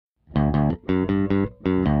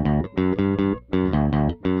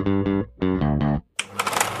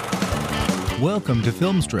Welcome to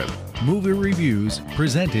Filmstrip, movie reviews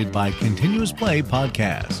presented by Continuous Play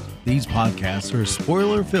Podcast. These podcasts are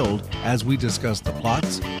spoiler-filled as we discuss the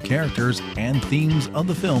plots, characters, and themes of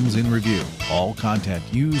the films in review. All content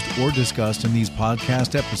used or discussed in these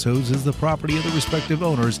podcast episodes is the property of the respective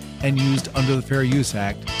owners and used under the Fair Use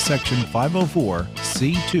Act, Section 504,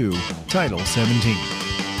 C2, Title 17.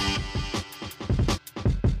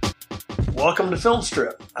 Welcome to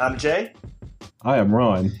Filmstrip. I'm Jay. I am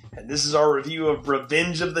Ron. And this is our review of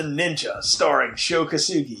Revenge of the Ninja, starring Sho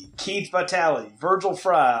Kosugi, Keith Vitale, Virgil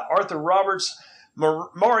Fry, Arthur Roberts,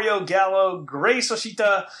 Mario Gallo, Grace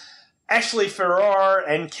Oshita, Ashley Farrar,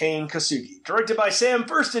 and Kane Kosugi. Directed by Sam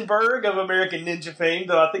Furstenberg of American Ninja fame,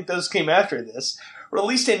 though I think those came after this.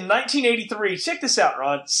 Released in 1983. Check this out,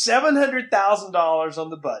 Ron. $700,000 on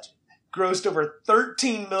the budget. Grossed over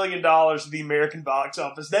 $13 million at the American box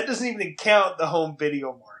office. That doesn't even count the home video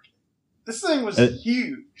market. This thing was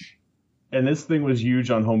huge. And this thing was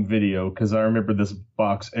huge on home video because I remember this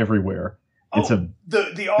box everywhere.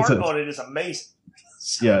 The art on it is amazing.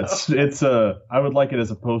 Yeah, it's I would like it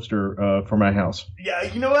as a poster for my house. Yeah,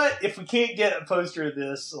 you know what? If we can't get a poster of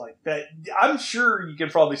this like that, I'm sure you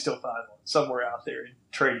could probably still find one somewhere out there in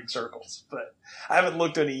trading circles. But I haven't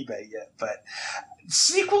looked on eBay yet. But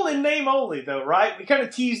sequel in name only, though, right? We kind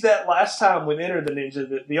of teased that last time with Enter the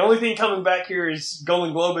Ninja. The only thing coming back here is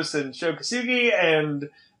Golan Globus and Sho Kosugi, and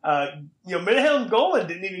Menahem Golan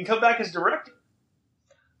didn't even come back as director.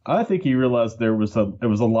 I think he realized it was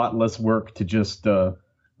a lot less work to just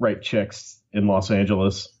write checks in Los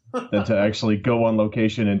Angeles than to actually go on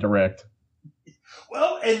location and direct.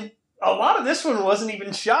 Well, and a lot of this one wasn't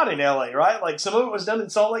even shot in L.A., right? Like, some of it was done in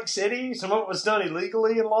Salt Lake City, some of it was done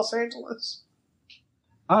illegally in Los Angeles.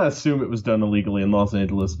 I assume it was done illegally in Los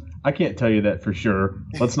Angeles. I can't tell you that for sure.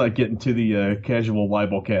 Let's not get into the casual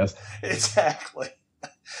libel cast. Exactly.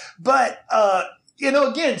 But,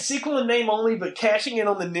 again, sequel in name only, but cashing in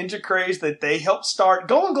on the ninja craze that they helped start.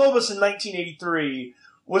 Golan Globus in 1983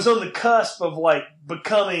 was on the cusp of,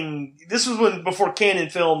 becoming... This was before Cannon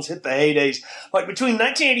Films hit the heydays. Like, between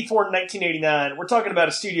 1984 and 1989, we're talking about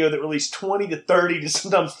a studio that released 20 to 30 to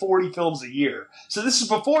sometimes 40 films a year. So this is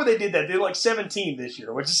before they did that. They did, 17 this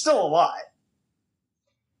year, which is still a lot.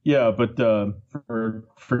 Yeah, but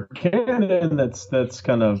for Cannon, that's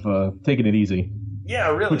kind of taking it easy. Yeah,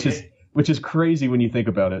 really. Which is crazy when you think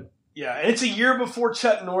about it. Yeah, and it's a year before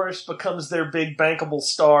Chuck Norris becomes their big bankable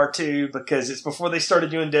star, too, because it's before they started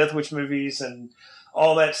doing Death Wish movies and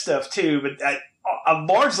all that stuff, too. But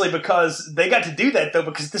largely because they got to do that, though,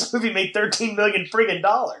 because this movie made $13 million friggin'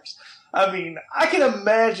 dollars. I mean, I can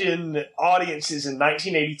imagine audiences in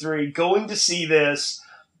 1983 going to see this,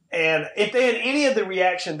 and if they had any of the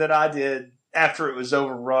reaction that I did after it was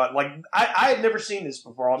overrun, I had never seen this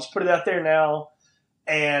before. I'll just put it out there now.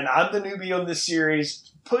 And I'm the newbie on this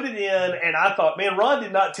series, put it in, and I thought, man, Ron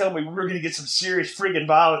did not tell me we were going to get some serious friggin'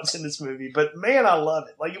 violence in this movie, but man, I love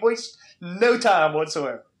it. You waste no time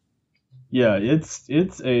whatsoever. Yeah, it's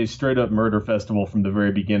a straight up murder festival from the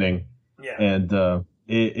very beginning. Yeah. And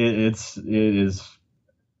it is.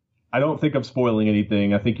 I don't think I'm spoiling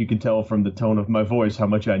anything. I think you can tell from the tone of my voice how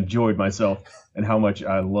much I enjoyed myself and how much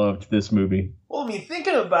I loved this movie. Well, I mean,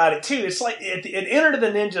 thinking about it, too, it's like it Enter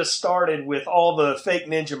the Ninja started with all the fake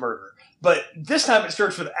ninja murder. But this time it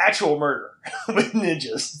starts with actual murder with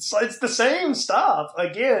ninjas. It's the same stuff.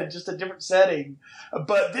 Again, just a different setting.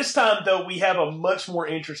 But this time, though, we have a much more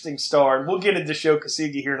interesting star. And we'll get into Sho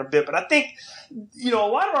Kosugi here in a bit. But I think, a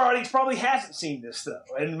lot of our audience probably hasn't seen this, though.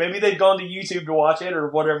 And maybe they've gone to YouTube to watch it or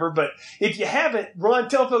whatever. But if you haven't, Ron,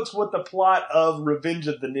 tell folks what the plot of Revenge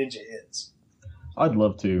of the Ninja is. I'd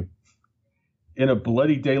love to. In a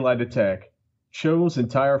bloody daylight attack, Cho's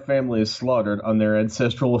entire family is slaughtered on their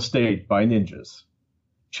ancestral estate by ninjas.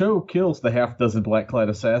 Cho kills the half-dozen black-clad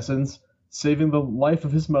assassins, saving the life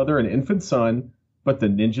of his mother and infant son, but the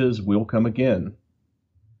ninjas will come again.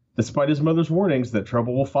 Despite his mother's warnings that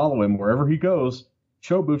trouble will follow him wherever he goes,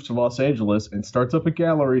 Cho moves to Los Angeles and starts up a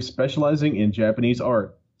gallery specializing in Japanese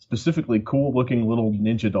art, specifically cool-looking little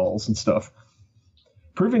ninja dolls and stuff.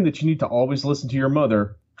 Proving that you need to always listen to your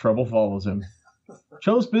mother, trouble follows him.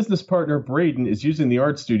 Cho's business partner, Braden, is using the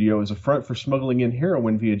art studio as a front for smuggling in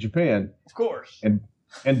heroin via Japan. Of course.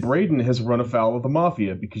 And Braden has run afoul of the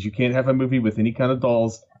mafia because you can't have a movie with any kind of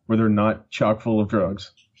dolls where they're not chock full of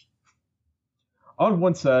drugs. On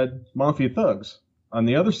one side, mafia thugs. On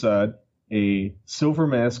the other side, a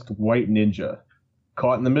silver-masked white ninja.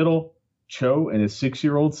 Caught in the middle, Cho and his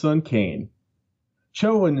 6-year-old son, Kane.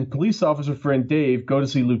 Cho and police officer friend Dave go to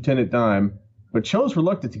see Lieutenant Dime, but Cho's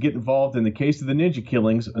reluctant to get involved in the case of the ninja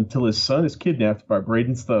killings until his son is kidnapped by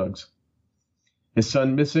Braden's thugs. His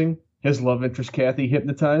son missing, his love interest Kathy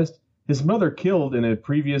hypnotized, his mother killed in a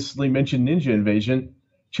previously mentioned ninja invasion,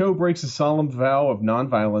 Cho breaks a solemn vow of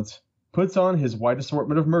nonviolence, puts on his wide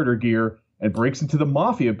assortment of murder gear, and breaks into the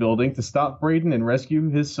Mafia building to stop Braden and rescue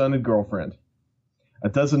his son and girlfriend. A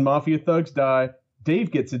dozen Mafia thugs die.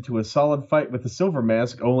 Dave gets into a solid fight with the Silver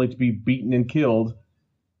Mask, only to be beaten and killed.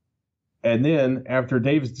 And then, after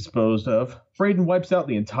Dave is disposed of, Braden wipes out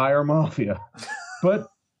the entire Mafia. But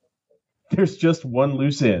there's just one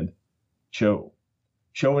loose end. Cho.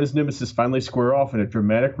 Cho and his nemesis finally square off in a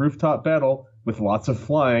dramatic rooftop battle with lots of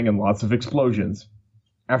flying and lots of explosions.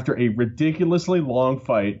 After a ridiculously long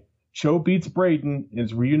fight, Cho beats Braden and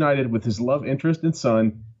is reunited with his love interest and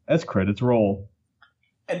son as credits roll.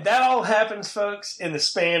 And that all happens, folks, in the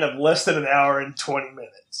span of less than an hour and 20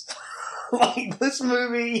 minutes. Like, this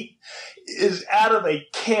movie is out of a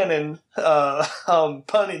cannon,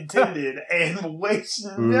 pun intended, and wastes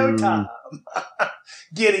no time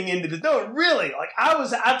getting into the... No, really, like,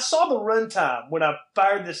 I saw the runtime when I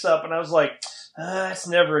fired this up, and I was like, that's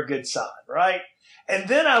never a good sign, right? And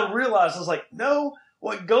then I realized, I was like, no,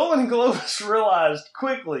 what Golan Globus realized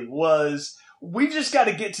quickly was... we just got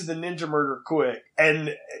to get to the ninja murder quick.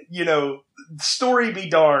 And, story be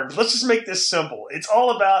darned. Let's just make this simple. It's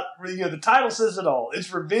all about, the title says it all.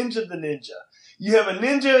 It's Revenge of the Ninja. You have a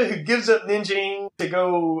ninja who gives up ninjing to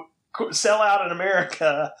go sell out in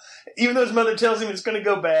America, even though his mother tells him it's going to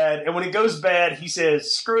go bad. And when it goes bad, he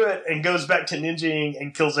says, screw it, and goes back to ninjing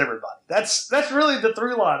and kills everybody. That's really the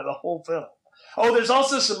through line of the whole film. Oh, there's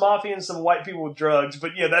also some mafia and some white people with drugs,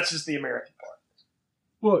 but, that's just the American part.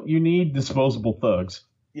 Well, you need disposable thugs,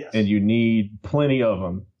 yes, and you need plenty of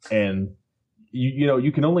them. And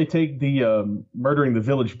you can only take the murdering the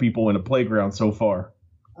village people in a playground so far.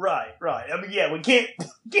 Right. I mean, yeah, we can't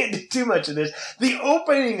do too much of this. The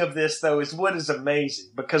opening of this, though, is what is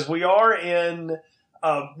amazing because we are in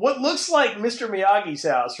what looks like Mr. Miyagi's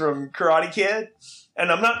house from Karate Kid.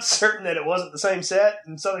 And I'm not certain that it wasn't the same set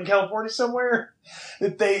in Southern California somewhere.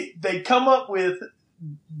 That they come up with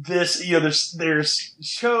this, there's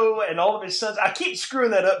Cho and all of his sons. I keep screwing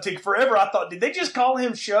that up too. Forever I thought, did they just call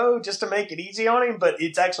him Cho just to make it easy on him? But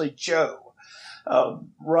it's actually Cho,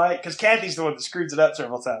 right? Because Kathy's the one that screws it up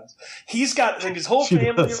several times. He's got his whole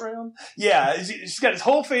family around. Yeah, he's got his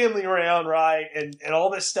whole family around, right? And all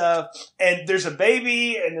this stuff. And there's a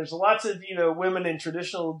baby, and there's lots of, women in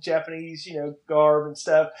traditional Japanese, garb and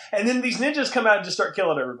stuff. And then these ninjas come out and just start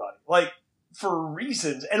killing everybody. Like, for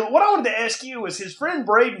reasons. And what I wanted to ask you was his friend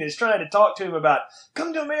Braden is trying to talk to him about,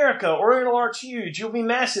 come to America, Oriental Art's huge, you'll be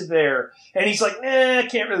massive there. And he's like, I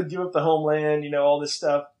can't really give up the homeland, all this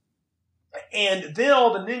stuff. And then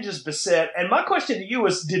all the ninjas beset. And my question to you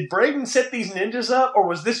was, did Braden set these ninjas up, or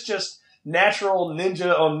was this just natural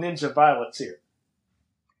ninja on ninja violence here?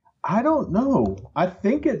 I don't know. I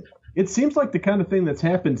think it seems like the kind of thing that's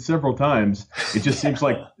happened several times. It just seems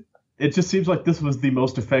like this was the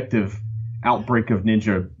most effective outbreak of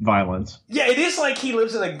ninja violence. Yeah, it is like he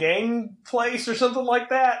lives in a gang place or something like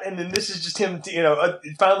that, and then this is just him,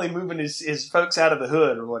 finally moving his folks out of the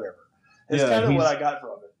hood or whatever. It's kind of what I got from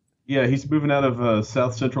it. Yeah, he's moving out of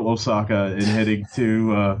South Central Osaka and heading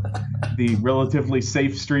to the relatively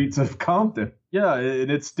safe streets of Compton. Yeah, and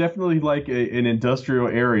it's definitely like an industrial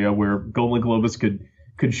area where Golan Globus could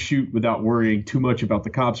shoot without worrying too much about the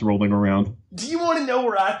cops rolling around. Do you want to know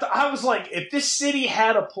where I was like, if this city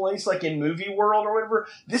had a place like in Movie World or whatever,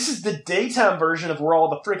 this is the daytime version of where all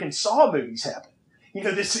the freaking Saw movies happen.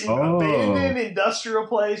 This abandoned industrial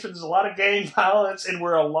place where there's a lot of gang violence and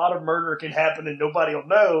where a lot of murder can happen and nobody will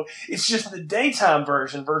know. It's just the daytime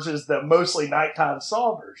version versus the mostly nighttime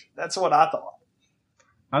Saw version. That's what I thought.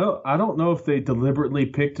 I don't know if they deliberately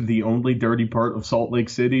picked the only dirty part of Salt Lake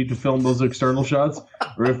City to film those external shots,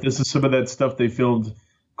 or if this is some of that stuff they filmed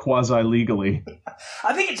quasi-legally.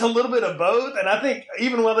 I think it's a little bit of both, and I think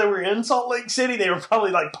even while they were in Salt Lake City, they were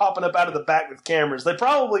probably like popping up out of the back with cameras. They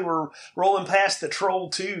probably were rolling past the Troll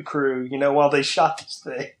 2 crew, while they shot this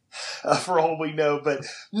thing. For all we know, but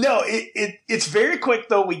no, it's very quick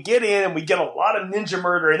though. We get in and we get a lot of ninja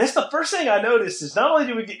murder, and that's the first thing I noticed is not only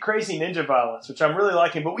do we get crazy ninja violence, which I'm really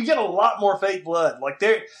liking, but we get a lot more fake blood. Like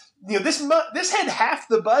this had half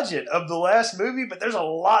the budget of the last movie, but there's a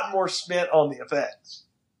lot more spent on the effects.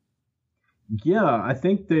 Yeah, I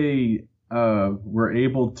think they were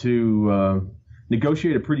able to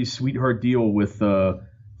negotiate a pretty sweetheart deal with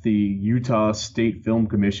the Utah State Film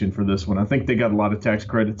Commission for this one. I think they got a lot of tax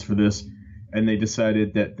credits for this, and they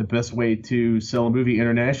decided that the best way to sell a movie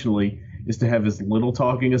internationally is to have as little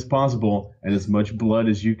talking as possible and as much blood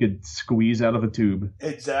as you could squeeze out of a tube.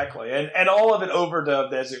 Exactly. And all of it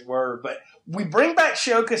overdubbed, as it were. But we bring back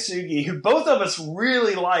Sho Kosugi, who both of us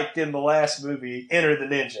really liked in the last movie, Enter the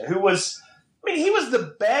Ninja, who was... I mean, he was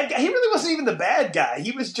the bad guy. He really wasn't even the bad guy.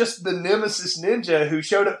 He was just the nemesis ninja who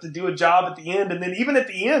showed up to do a job at the end. And then even at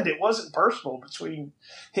the end, it wasn't personal between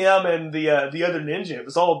him and the other ninja. It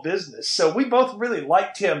was all business. So we both really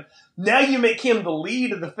liked him. Now you make him the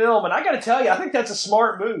lead of the film. And I got to tell you, I think that's a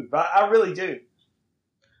smart move. I really do.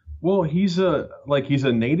 Well, he's a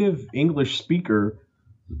native English speaker.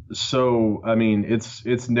 So, I mean, it's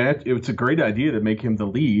a great idea to make him the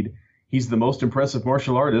lead. He's the most impressive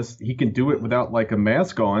martial artist. He can do it without like a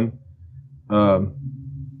mask on.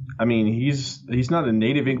 I mean, he's not a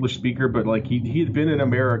native English speaker, but like he had been in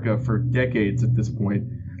America for decades at this point.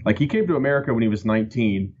 Like he came to America when he was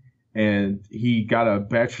 19, and he got a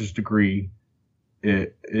bachelor's degree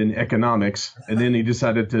in economics, and then he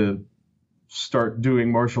decided to start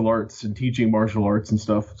doing martial arts and teaching martial arts and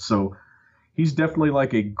stuff. So he's definitely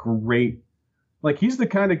like a great. Like, he's the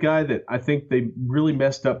kind of guy that I think they really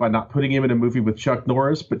messed up by not putting him in a movie with Chuck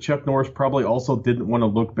Norris, but Chuck Norris probably also didn't want to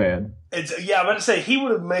look bad. I'm about to say, he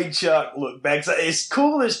would have made Chuck look bad. As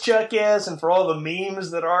cool as Chuck is, and for all the memes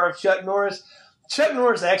that are of Chuck Norris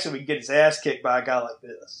actually would get his ass kicked by a guy like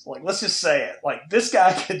this. Like, let's just say it. Like, this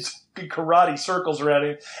guy could karate circles around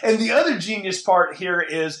him. And the other genius part here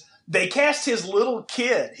is they cast his little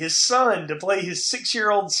kid, his son, to play his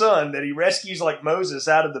 6-year-old son that he rescues like Moses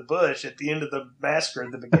out of the bush at the end of the massacre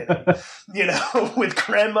at the beginning, with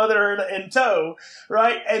grandmother in tow,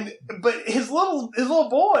 right? But his little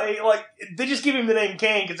boy, like, they just give him the name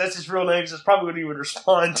Kane because that's his real name. So that's probably what he would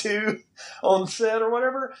respond to on set or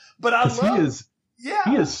whatever. But I love.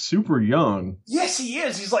 He is super young. Yes, he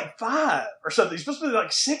is. He's like 5 or something. He's supposed to be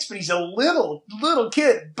like 6, but he's a little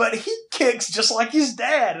kid. But he kicks just like his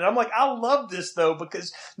dad. And I'm like, I love this, though,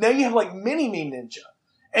 because now you have like Mini-Me Ninja.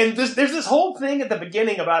 And there's this whole thing at the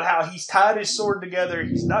beginning about how he's tied his sword together.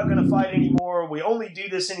 He's not going to fight anymore. We only do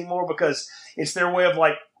this anymore because it's their way of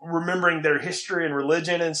like remembering their history and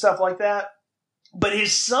religion and stuff like that. But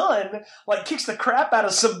his son, like, kicks the crap out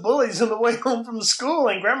of some bullies on the way home from school,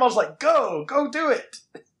 and Grandma's like, go do it.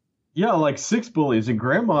 Yeah, like 6 bullies, and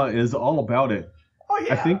Grandma is all about it. Oh,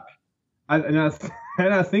 yeah.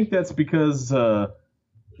 I think that's because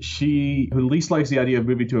she who least likes the idea of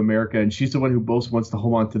moving to America, and she's the one who most wants to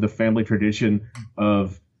hold on to the family tradition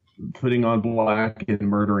of putting on black and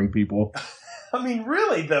murdering people. I mean,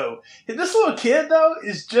 really, though, this little kid, though,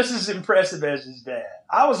 is just as impressive as his dad.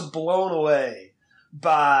 I was blown away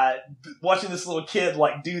by watching this little kid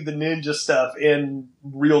like do the ninja stuff in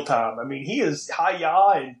real time. I mean, he is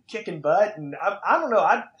hi-ya and kicking butt, and I don't know.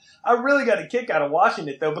 I really got a kick out of watching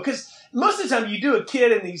it though, because most of the time you do a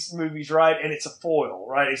kid in these movies, right, and it's a foil,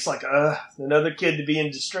 right? It's like another kid to be in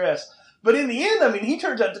distress. But in the end, I mean, he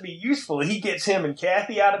turns out to be useful. He gets him and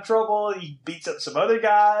Kathy out of trouble. He beats up some other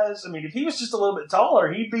guys. I mean, if he was just a little bit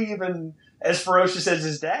taller, he'd be even as ferocious as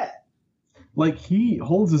his dad. Like, he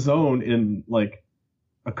holds his own in like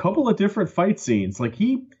a couple of different fight scenes. Like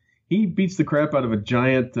he beats the crap out of a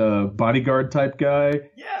giant bodyguard type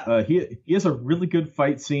guy. Yeah. He has a really good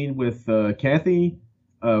fight scene with Kathy,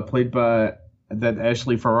 played by that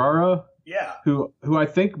Ashley Ferrara. Yeah. Who I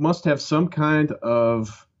think must have some kind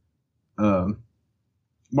of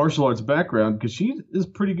martial arts background, because she is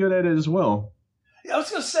pretty good at it as well. Yeah, I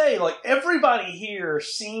was gonna say, like, everybody here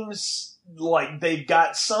seems like they've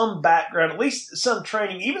got some background, at least some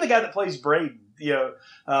training. Even the guy that plays Braden,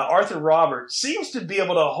 Arthur Roberts, seems to be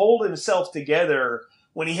able to hold himself together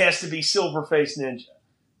when he has to be Silver-Faced Ninja.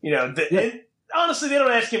 And honestly, they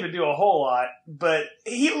don't ask him to do a whole lot, but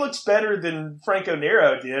he looks better than Franco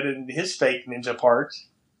Nero did in his fake ninja parts.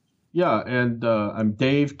 Yeah, and I'm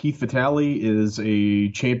Dave. Keith Vitale is a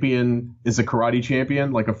karate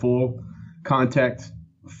champion, like a full contact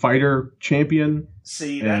fighter champion.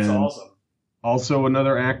 See, that's awesome. Also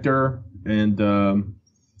another actor and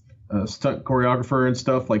stunt choreographer and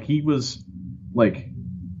stuff. Like he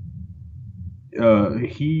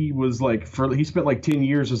spent like 10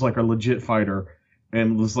 years as like a legit fighter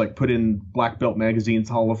and was like put in Black Belt Magazine's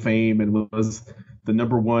Hall of Fame and was the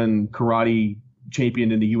 #1 karate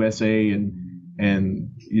champion in the USA and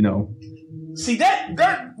See,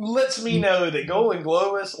 that lets me know that Golden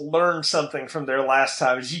Globus learned something from their last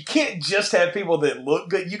time. Is you can't just have people that look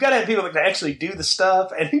good. You got to have people that can actually do the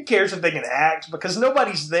stuff. And who cares if they can act? Because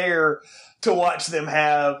nobody's there to watch them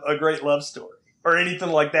have a great love story or anything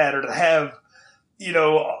like that, or to have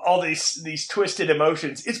all these twisted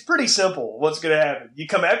emotions. It's pretty simple. What's going to happen? You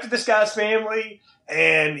come after this guy's family,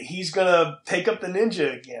 and he's going to take up the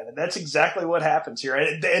ninja again. And that's exactly what happens here.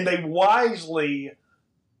 And they wisely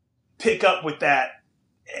pick up with that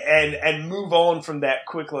and move on from that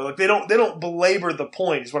quickly. Like they don't belabor the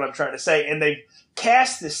point is what I'm trying to say. And they've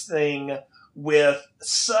cast this thing with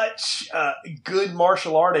such good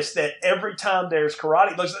martial artists that every time there's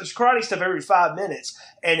karate, like there's karate stuff every 5 minutes,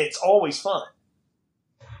 and it's always fun.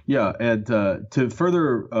 Yeah, and to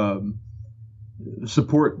further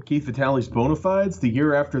support Keith Vitale's bona fides, the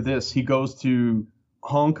year after this, he goes to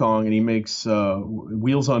Hong Kong and he makes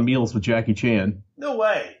Wheels on Meals with Jackie Chan. No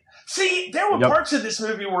way. See, there were parts of this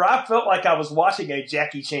movie where I felt like I was watching a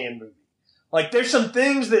Jackie Chan movie. Like, there's some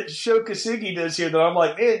things that Sho Kosugi does here that I'm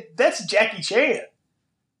like, man, that's Jackie Chan.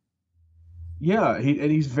 Yeah,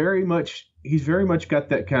 he's very much got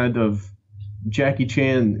that kind of Jackie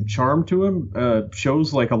Chan charm to him.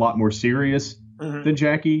 Shows like a lot more serious than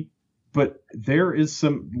Jackie, but there is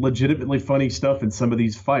some legitimately funny stuff in some of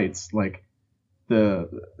these fights. Like the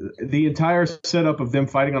entire setup of them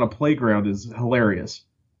fighting on a playground is hilarious.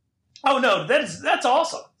 Oh no, that's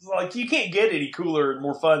awesome. Like, you can't get any cooler and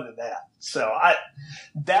more fun than that. So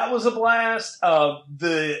that was a blast. All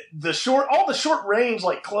the short range,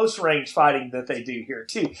 like close range fighting that they do here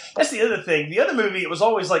too. That's the other thing. The other movie, it was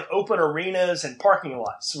always like open arenas and parking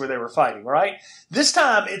lots where they were fighting, right? This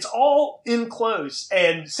time it's all in close,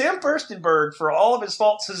 and Sam Furstenberg, for all of his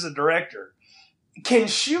faults as a director, can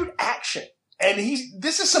shoot action. And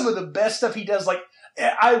this is some of the best stuff he does. Like,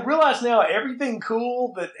 I realize now everything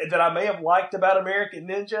cool that I may have liked about American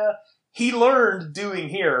Ninja, he learned doing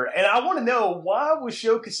here. And I want to know, why was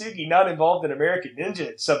Sho Kosugi not involved in American Ninja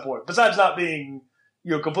at some point? Besides not being,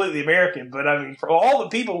 completely American. But I mean, for all the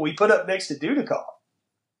people we put up next to Dudikoff.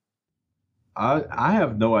 I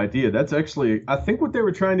have no idea. That's actually, I think what they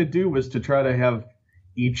were trying to do was to try to have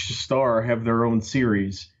each star have their own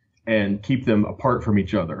series and keep them apart from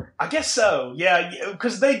each other. I guess so, yeah,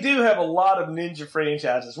 because they do have a lot of ninja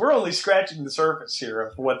franchises. We're only scratching the surface here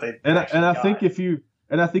of what they've I think if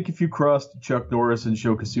you crossed Chuck Norris and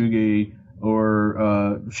Sho Kosugi,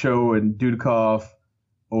 or Sho and Dudikoff,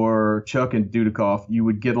 or Chuck and Dudikoff, you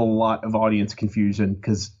would get a lot of audience confusion,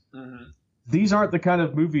 because these aren't the kind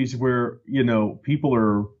of movies where people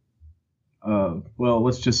are,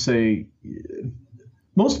 let's just say,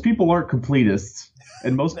 most people aren't completists.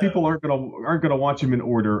 And most people aren't gonna watch them in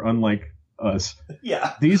order, unlike us.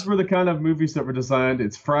 Yeah. These were the kind of movies that were designed.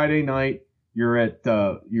 It's Friday night. You're at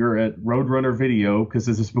Roadrunner Video, because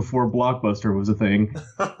this is before Blockbuster was a thing.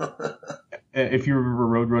 If you remember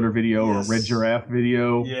Roadrunner Video, or Red Giraffe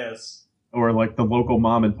Video, yes, or like the local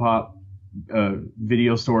mom and pop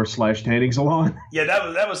video store / tanning salon. Yeah,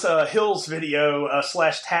 that was Hills Video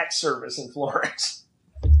 / tax service in Florence.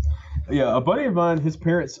 Yeah, a buddy of mine, his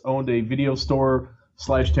parents owned a video store /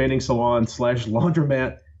 tanning salon /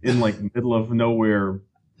 laundromat in like middle of nowhere,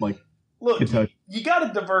 like Look, Kentucky. You got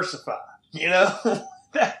to diversify,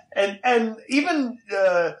 and even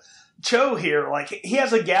Cho here, like, he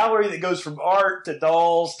has a gallery that goes from art to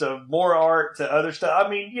dolls to more art to other stuff. I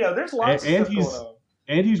mean, there's lots of stuff going on.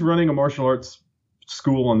 And he's running a martial arts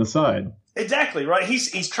school on the side. Exactly, right.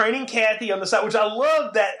 He's training Kathy on the side, which I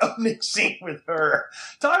love that opening scene with her.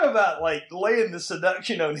 Talk about, like, laying the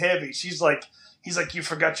seduction on heavy. He's like, you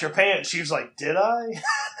forgot your pants. She was like, did I?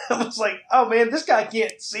 I was like, oh man, this guy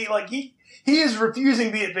can't see. Like, he is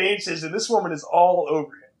refusing the advances, and this woman is all over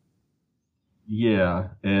him. Yeah,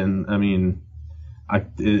 and I mean,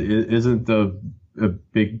 isn't a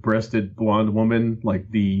big-breasted blonde woman like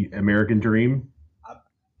the American dream?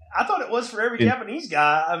 I thought it was for every Japanese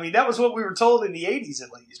guy. I mean, that was what we were told in the 80s,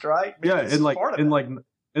 at least, right? Yeah, in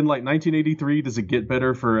 1983, does it get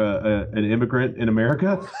better for an immigrant in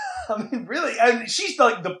America? I mean, really, she's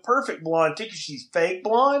like the perfect blonde because she's fake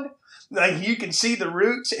blonde. Like, you can see the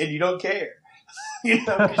roots and you don't care.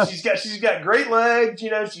 'Cause she's got great legs.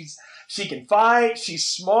 She can fight. She's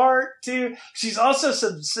smart too. She's also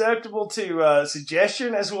susceptible to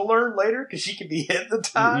suggestion, as we'll learn later, because she can be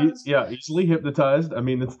hypnotized. Yeah, easily hypnotized. I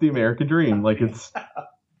mean, it's the American dream. Like, it's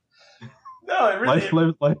no, it really.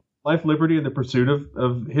 Life, liberty, and the pursuit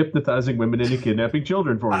of hypnotizing women into kidnapping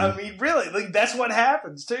children for you. I mean, really, like, that's what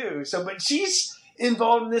happens too. So, but she's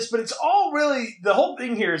involved in this, but it's all really, the whole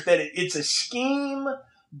thing here is that it's a scheme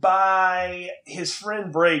by his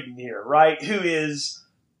friend Braden here, right? He's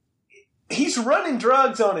running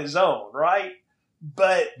drugs on his own, right?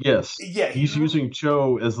 But yes, yeah, he's using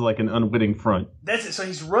Cho as like an unwitting front. That's it. So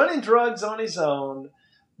he's running drugs on his own.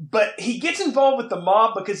 But he gets involved with the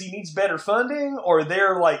mob because he needs better funding, or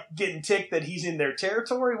they're like getting ticked that he's in their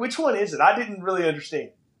territory. Which one is it? I didn't really understand.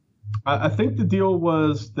 I think the deal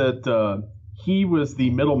was that he was the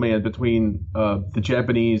middleman between the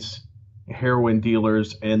Japanese heroin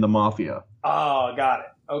dealers and the mafia. Oh, got it.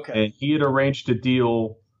 Okay. And he had arranged a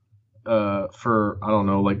deal for, I don't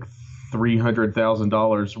know, like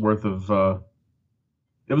 $300,000 worth of.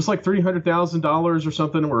 It was like $300,000 or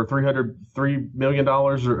something, or $3 million,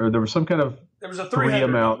 or there was some kind of there was a 300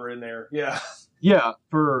 amount number in there. Yeah. Yeah,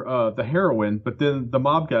 for the heroin. But then the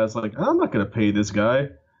mob guy's like, I'm not going to pay this guy.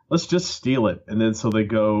 Let's just steal it. And then so they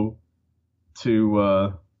go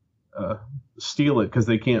to steal it because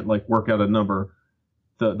they can't like work out a number.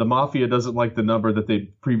 The mafia doesn't like the number that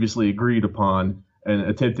they previously agreed upon and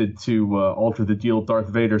attempted to alter the deal Darth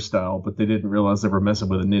Vader style, but they didn't realize they were messing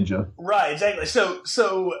with a ninja. Right, exactly.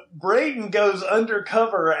 So Braden goes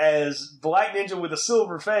undercover as Black Ninja with a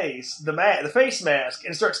silver face, the face mask,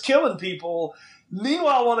 and starts killing people.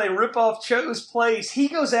 Meanwhile, while they rip off Cho's place, he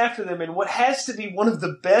goes after them in what has to be one of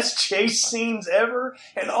the best chase scenes ever,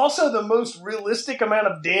 and also the most realistic amount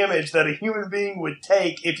of damage that a human being would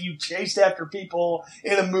take if you chased after people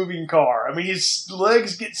in a moving car. I mean, his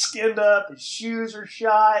legs get skinned up, his shoes are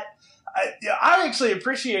shot. I actually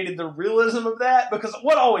appreciated the realism of that, because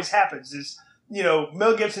what always happens is, you know,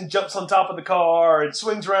 Mel Gibson jumps on top of the car and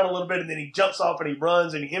swings around a little bit, and then he jumps off and he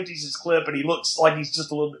runs and he empties his clip and he looks like he's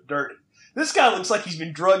just a little bit dirty. This guy looks like he's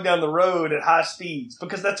been drugged down the road at high speeds,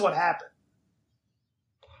 because that's what happened.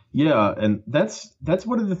 Yeah, and that's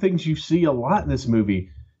one of the things you see a lot in this movie.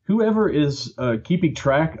 Whoever is keeping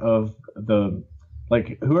track of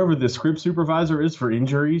whoever the script supervisor is for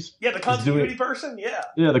injuries. Yeah, the continuity person. Yeah.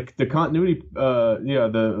 Yeah, the continuity.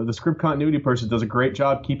 The script continuity person does a great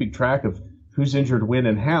job keeping track of who's injured when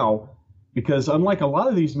and how, because unlike a lot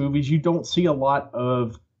of these movies, you don't see a lot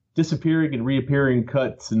of disappearing and reappearing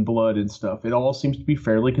cuts and blood and stuff. It all seems to be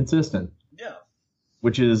fairly consistent. Yeah.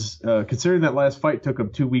 Which is, considering that last fight took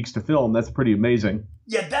them 2 weeks to film, that's pretty amazing.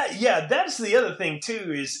 That's the other thing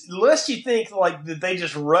too, is lest you think like that they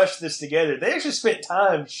just rushed this together, they actually spent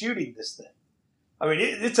time shooting this thing. I mean,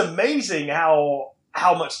 it's amazing how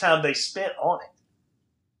much time they spent on it.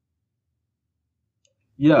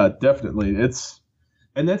 Yeah, definitely.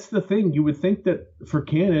 And that's the thing. You would think that for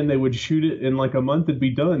Canon they would shoot it in like a month and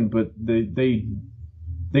be done, but they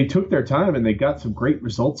took their time and they got some great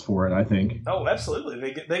results for it, I think. Oh,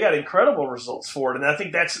 absolutely. They got incredible results for it, and I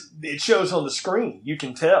think it shows on the screen. You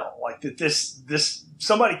can tell like that this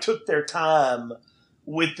somebody took their time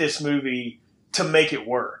with this movie to make it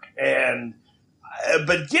work. And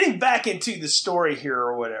but getting back into the story here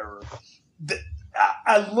or whatever,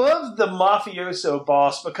 I love the mafioso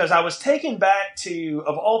boss, because I was taken back to,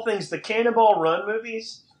 of all things, the Cannonball Run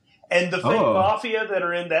movies and the fake mafia that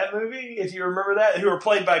are in that movie, if you remember that, who are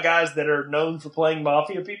played by guys that are known for playing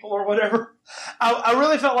mafia people or whatever. I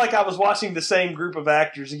really felt like I was watching the same group of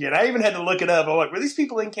actors again. I even had to look it up. I'm like, were these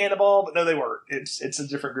people in Cannonball? But no, they weren't. It's a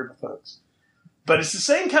different group of folks. But it's the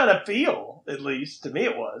same kind of feel, at least. To me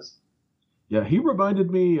it was. Yeah, he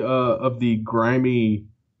reminded me of the grimy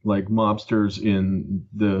like mobsters in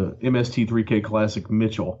the MST3K classic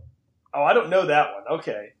Mitchell. Oh, I don't know that one.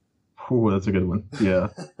 Okay. Ooh, that's a good one. Yeah.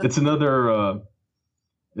 It's another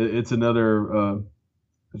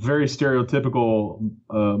very stereotypical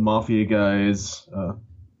mafia guys,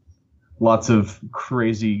 lots of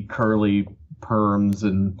crazy curly perms,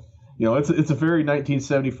 and you know, it's a very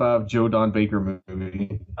 1975 Joe Don Baker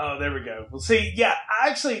movie. Oh, there we go. Well, see, yeah, I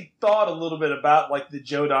actually thought a little bit about like the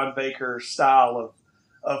Joe Don Baker style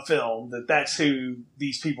of film, that's who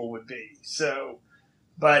these people would be. So,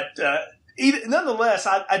 but nonetheless,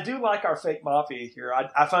 I do like our fake mafia here.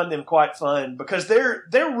 I find them quite fun, because they're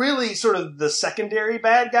really sort of the secondary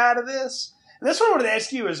bad guy to this. And that's what I wanted to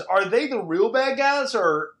ask you is, are they the real bad guys,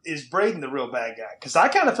 or is Braden the real bad guy? Because I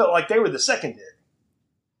kind of felt like they were the secondary.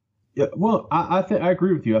 Yeah, well, I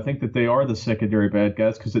agree with you. I think that they are the secondary bad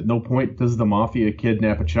guys, because at no point does the mafia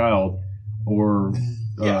kidnap a child or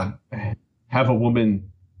have a woman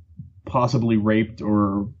possibly raped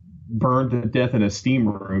or burned to death in a steam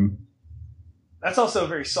room. That's also a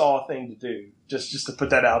very Saw thing to do, just to put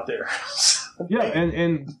that out there. Yeah,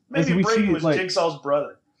 and maybe as we Braden see, was like, Jigsaw's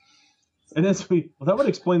brother. And that would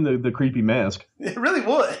explain the creepy mask. It really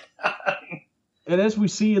would. And as we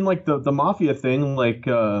see in like the mafia thing, like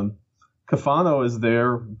Cafano is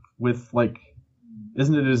there with, like,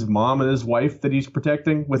 isn't it his mom and his wife that he's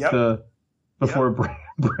protecting with before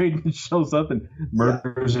Braden shows up and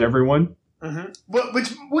murders everyone. Mm-hmm.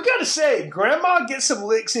 But we got to say, Grandma gets some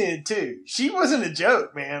licks in too. She wasn't a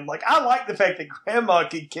joke, man. Like, I like the fact that Grandma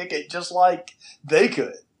could kick it just like they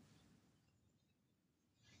could.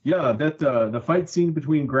 Yeah, that the fight scene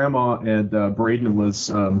between Grandma and Braden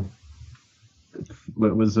was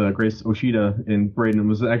Grace Oshida in Braden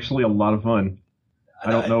was actually a lot of fun. I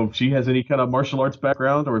don't know if she has any kind of martial arts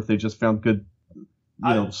background or if they just found good,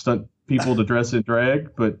 stunt people to dress in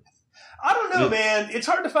drag, but I don't know, man. It's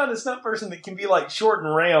hard to find a stunt person that can be like short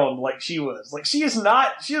and round like she was. Like she doesn't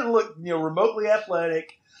look, remotely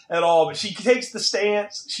athletic at all, but she takes the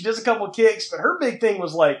stance. She does a couple of kicks, but her big thing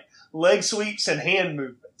was like leg sweeps and hand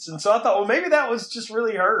movements. And so I thought, well, maybe that was just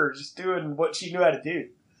really her just doing what she knew how to do.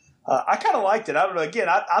 I kind of liked it. I don't know. Again,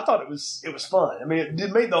 I thought it was fun. I mean,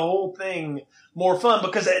 it made the whole thing more fun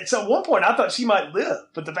because at one point I thought she might live,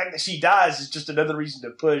 but the fact that she dies is just another reason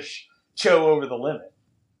to push Cho over the limit.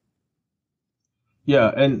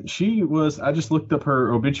 Yeah, and she was. I just looked up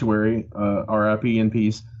her obituary. R.I.P. in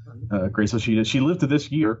peace, Grace Oshida. She lived to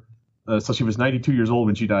this year, so she was 92 years old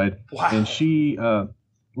when she died. Wow. And she,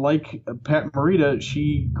 like Pat Morita,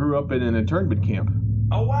 she grew up in an internment camp.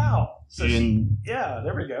 Oh wow! So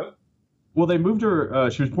there we go. Well, they moved her.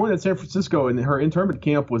 She was born in San Francisco, and her internment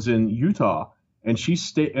camp was in Utah. And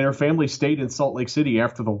her family stayed in Salt Lake City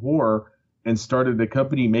after the war and started a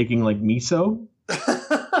company making like miso.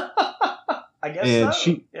 I guess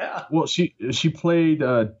so. She played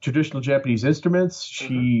traditional Japanese instruments.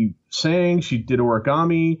 She sang. She did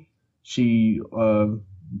origami. She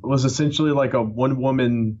was essentially like a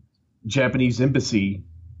one-woman Japanese embassy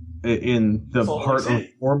in the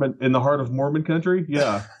heart of Mormon country.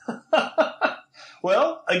 Yeah.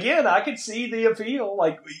 Well, again, I could see the appeal.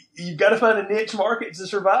 Like you've got to find a niche market to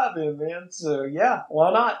survive in, man. So yeah,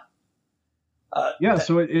 why not?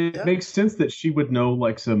 So it makes sense that she would know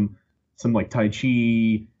like some like Tai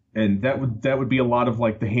Chi, and that would be a lot of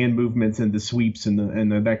like the hand movements and the sweeps and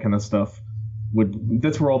that kind of stuff.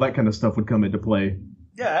 That's where all that kind of stuff would come into play.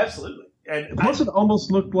 Yeah, absolutely. And plus, it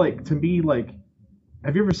almost looked like to me like,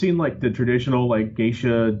 have you ever seen like the traditional like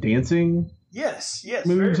geisha dancing? Yes,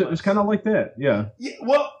 moves. It was kind of like that. Yeah.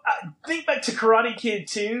 Well, I think back to Karate Kid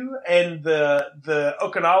 2 and the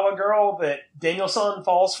Okinawa girl that Daniel-san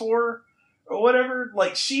falls for or whatever.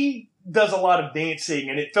 Like she does a lot of dancing,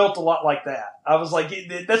 and it felt a lot like that. I was like,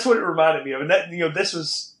 that's what it reminded me of. And that, this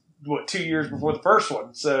was 2 years before the first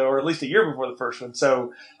one, or at least a year before the first one.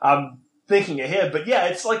 So I'm thinking ahead, but yeah,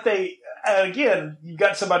 it's like again, you've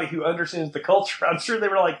got somebody who understands the culture. I'm sure they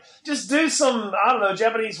were like, just do some, I don't know,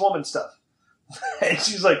 Japanese woman stuff. And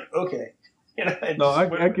she's like, okay.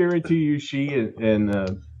 I guarantee you she and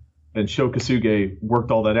Sho Kosuge worked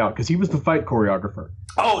all that out because he was the fight choreographer.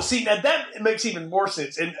 Oh, see, now that makes even more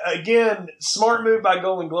sense. And again, smart move by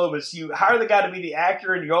Golden Globus. You hire the guy to be the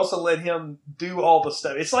actor, and you also let him do all the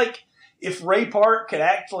stuff. It's like if Ray Park could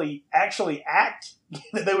actually act,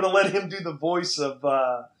 they would have let him do the voice of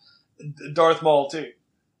Darth Maul too.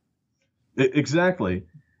 Exactly.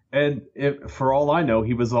 And for all I know,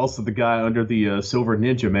 he was also the guy under the silver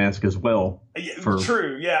ninja mask as well.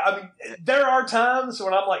 True, yeah. I mean, there are times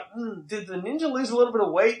when I'm like, did the ninja lose a little bit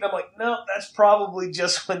of weight? And I'm like, no, that's probably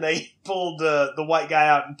just when they pulled the white guy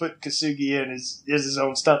out and put Kosugi in as his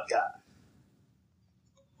own stunt guy.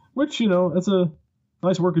 Which, it's a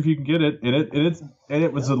nice work if you can get it. And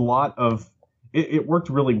it was a lot of it worked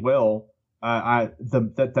really well.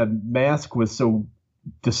 That mask was so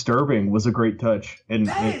disturbing was a great touch. And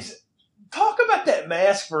talk about that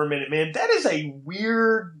mask for a minute, man. That is a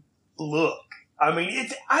weird look. I mean,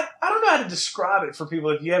 I don't know how to describe it for people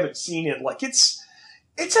if you haven't seen it. Like it's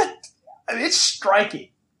striking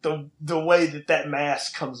the way that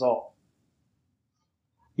mask comes off.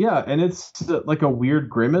 Yeah, and it's like a weird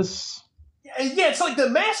grimace. Yeah, it's like the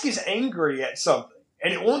mask is angry at something,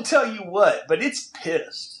 and it won't tell you what, but it's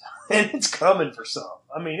pissed, and it's coming for some.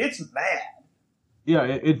 I mean, it's mad. Yeah,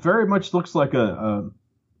 it very much looks like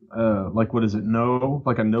like what is it?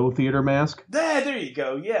 Like a No theater mask. There you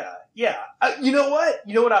go. Yeah. You know what?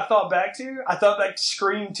 You know what I thought back to? I thought back to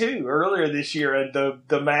Scream 2 earlier this year, and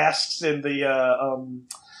the masks and the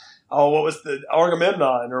what was the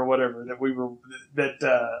Agamemnon or whatever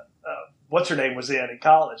what's her name was in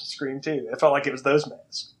college? Scream 2. It felt like it was those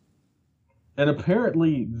masks. And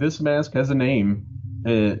apparently, this mask has a name.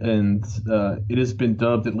 And it has been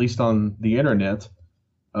dubbed, at least on the internet,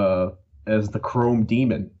 as the Chrome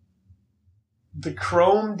Demon. The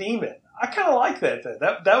Chrome Demon. I kind of like that.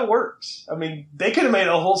 That works. I mean, they could have made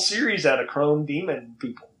a whole series out of Chrome Demon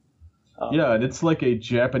people. Yeah, and it's like a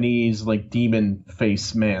Japanese like demon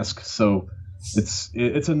face mask. So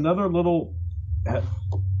it's another little.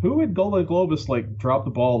 Who had Golden Globus drop the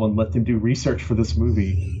ball and let them do research for this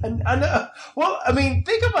movie? I know. Well, I mean,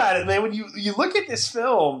 think about it, man. When you look at this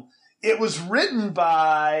film, it was written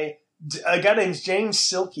by a guy named James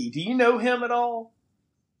Silke. Do you know him at all?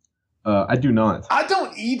 I do not. I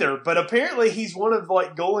don't either, but apparently he's one of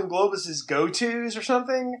like Golan Globus's go-tos or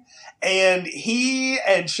something. And he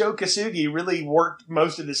and Sho Kosugi really worked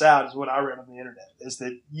most of this out, is what I read on the internet. Is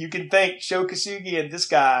that you can thank Sho Kosugi and this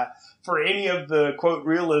guy for any of the quote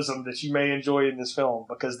realism that you may enjoy in this film,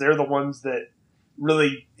 because they're the ones that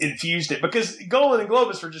really infused it. Because Golan and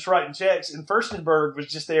Globus were just writing checks, and Furstenberg was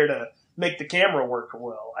just there to make the camera work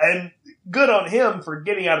well. And good on him for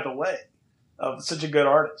getting out of the way of such a good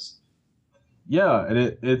artist. Yeah,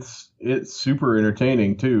 and it's super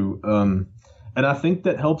entertaining too, and I think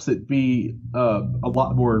that helps it be a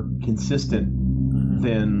lot more consistent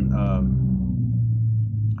than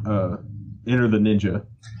Enter the Ninja.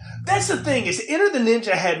 That's the thing, is Enter the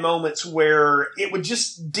Ninja had moments where it would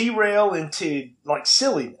just derail into like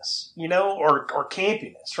silliness, or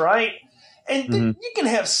campiness, right? And you can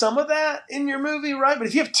have some of that in your movie, right? But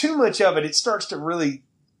if you have too much of it, it starts to really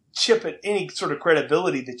chip at any sort of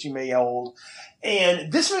credibility that you may hold.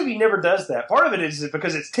 And this movie never does that. Part of it is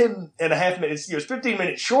because it's 10 and a half minutes, it's 15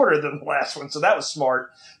 minutes shorter than the last one, so that was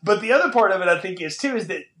smart. But the other part of it, I think, is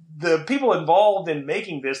that the people involved in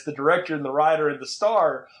making this, the director and the writer and the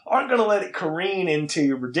star, aren't going to let it careen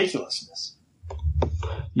into ridiculousness.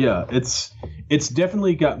 Yeah, it's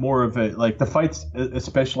definitely got more of a, like, the fights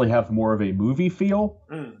especially have more of a movie feel,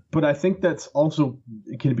 but I think that's also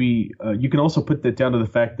can be you can also put that down to the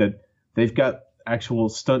fact that they've got actual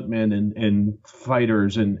stuntmen and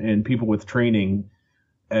fighters and people with training,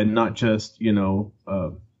 and not just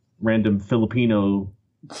random Filipino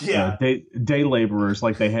day laborers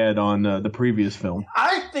like they had on the previous film.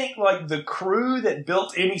 I think like the crew that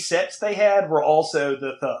built any sets they had were also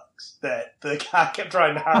the thugs that the guy kept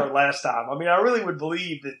trying to hire last time. I mean, I really would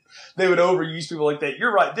believe that they would overuse people like that.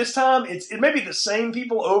 You're right. This time it may be the same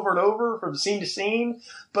people over and over from scene to scene,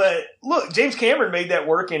 but look, James Cameron made that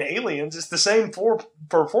work in Aliens. It's the same four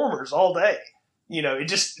performers all day. It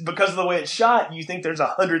just, because of the way it's shot, you think there's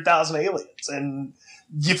 100,000 aliens, and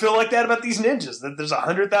you feel like that about these ninjas, that there's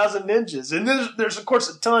 100,000 ninjas. And there's of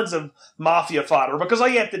course tons of mafia fodder, because all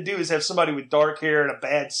you have to do is have somebody with dark hair and a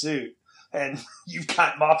bad suit, and you've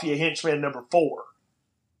got Mafia Henchman number 4.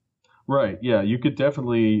 Right, yeah, you could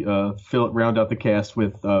definitely round out the cast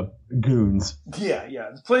with goons. Yeah,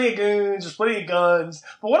 there's plenty of goons, there's plenty of guns.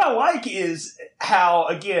 But what I like is how,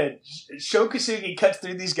 again, Sho Kosugi cuts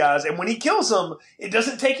through these guys, and when he kills them, it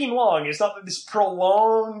doesn't take him long. It's not this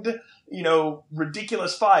prolonged,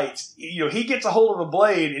 ridiculous fights. He gets a hold of a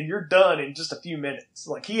blade, and you're done in just a few minutes.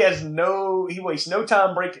 Like, he wastes no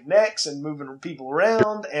time breaking necks and moving people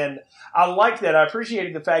around, and I like that. I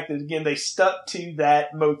appreciated the fact that, again, they stuck to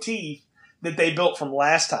that motif that they built from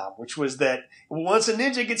last time, which was that once a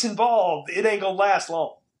ninja gets involved, it ain't gonna last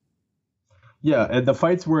long. Yeah, and the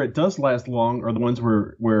fights where it does last long are the ones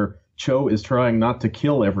where Cho is trying not to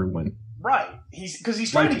kill everyone. Right, because he's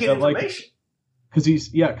trying to get information. Because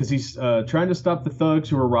he's trying to stop the thugs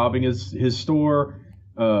who are robbing his store,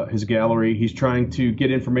 his gallery. He's trying to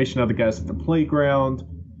get information out of the guys at the playground.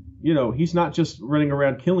 He's not just running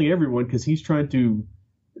around killing everyone, because he's trying to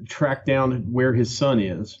track down where his son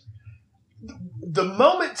is. The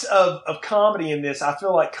moments of comedy in this, I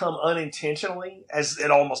feel like, come unintentionally, as it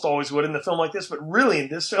almost always would in a film like this, but really in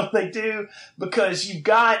this film they do, because you've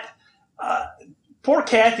got poor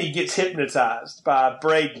Kathy gets hypnotized by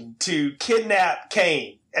Braden to kidnap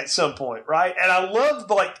Kane at some point, right? And I love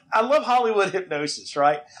Hollywood hypnosis,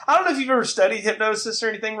 right? I don't know if you've ever studied hypnosis or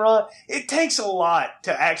anything, Ron. It takes a lot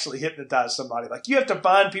to actually hypnotize somebody. Like, you have to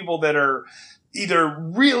find people that are either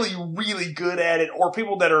really, really good at it, or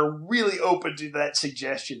people that are really open to that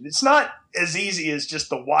suggestion. It's not as easy as just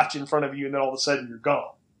the watch in front of you and then all of a sudden you're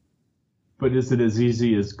gone. But is it as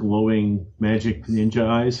easy as glowing magic ninja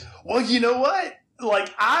eyes? Well, you know what? Like,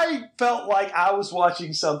 I felt like I was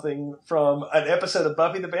watching something from an episode of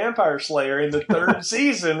Buffy the Vampire Slayer in the 3rd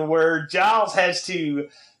season, where Giles has to,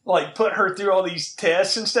 like, put her through all these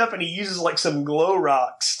tests and stuff, and he uses, like, some glow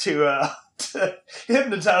rocks to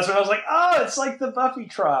hypnotize her. And I was like, oh, it's like the Buffy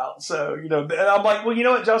trial. So, and I'm like, well, you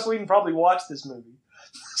know what? Joss Whedon probably watched this movie.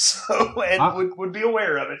 Would be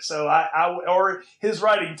aware of it. So or his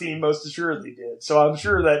writing team most assuredly did. So I'm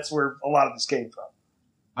sure that's where a lot of this came from.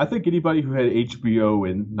 I think anybody who had HBO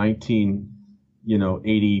in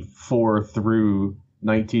 1984 through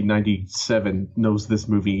 1997 knows this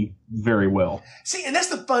movie very well. See, and that's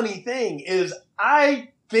the funny thing, is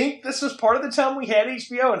I think this was part of the time we had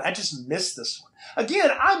HBO, and I just missed this one. Again,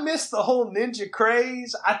 I missed the whole ninja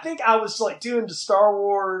craze. I think I was like doing to Star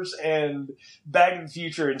Wars and Back to the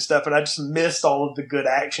Future and stuff, and I just missed all of the good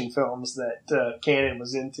action films that Cannon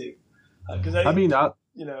was into.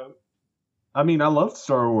 I mean, I loved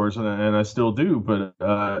Star Wars, and I still do, but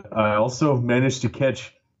I also managed to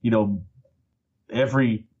catch,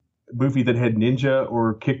 every movie that had ninja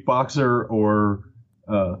or kickboxer or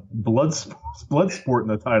blood sport in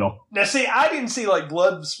the title. Now, see, I didn't see like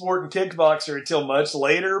blood sport and kickboxer until much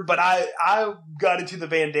later, but I got into the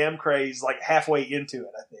Van Damme craze like halfway into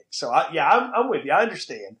it, I think. So I'm with you. I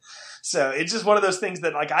understand. So it's just one of those things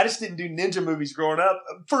that like I just didn't do ninja movies growing up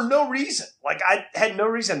for no reason. Like I had no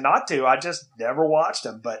reason not to. I just never watched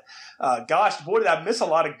them. But gosh, boy, did I miss a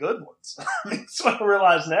lot of good ones. I mean, that's what I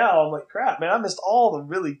realize now. I'm like, crap, man, I missed all the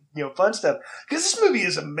really fun stuff because this movie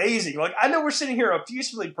is amazing. Like I know we're sitting here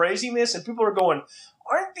effusively praising this, and people are going,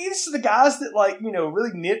 aren't these the guys that like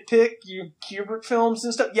really nitpick Kubrick films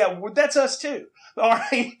and stuff? Yeah, well, that's us too. All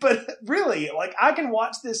right, but really, like I can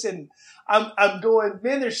watch this and I'm going,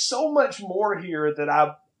 man, there's so much more here that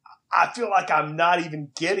I feel like I'm not even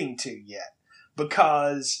getting to yet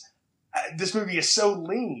because this movie is so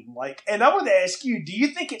lean. Like, and I want to ask you, do you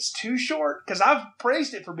think it's too short? Because I've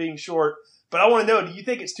praised it for being short, but I want to know, do you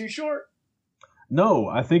think it's too short? No,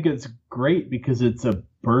 I think it's great because it's a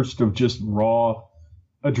burst of just raw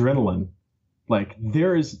adrenaline. Like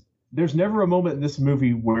there's never a moment in this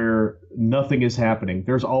movie where nothing is happening.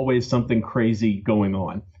 There's always something crazy going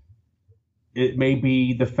on. It may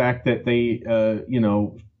be the fact that they,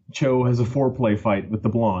 Cho has a foreplay fight with the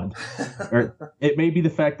blonde. Or it may be the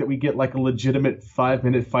fact that we get like a legitimate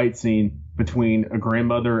 5-minute fight scene between a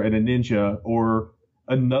grandmother and a ninja, or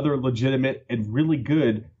another legitimate and really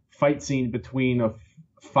good fight scene between a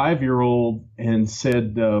 5-year-old and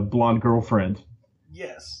said blonde girlfriend.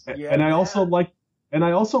 Yes. Yeah, and I also like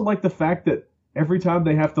the fact that every time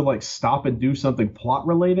they have to like stop and do something plot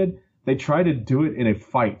related, they try to do it in a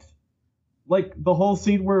fight. Like the whole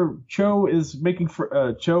scene where Cho is making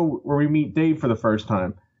where we meet Dave for the first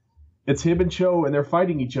time. It's him and Cho, and they're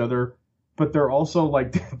fighting each other, but they're also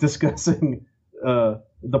like discussing the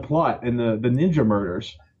plot and the ninja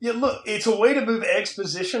murders. Yeah, look, it's a way to move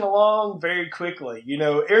exposition along very quickly.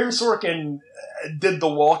 Aaron Sorkin did the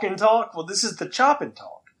walk and talk. Well, this is the chop and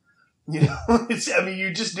talk.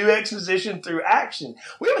 You just do exposition through action.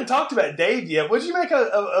 We haven't talked about Dave yet. What did you make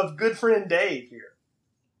of good friend Dave here?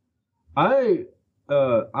 I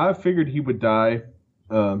figured he would die.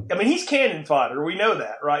 He's cannon fodder. We know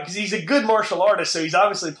that, right? Because he's a good martial artist, so he's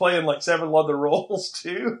obviously playing like several other roles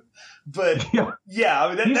too. But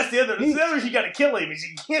yeah, that's the other reason you got to kill him is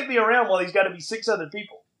he can't be around while he's got to be 6 other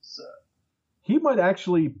people. So he might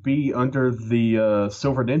actually be under the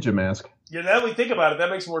Silver Ninja mask. Yeah, now that we think about it, that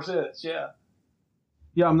makes more sense. Yeah.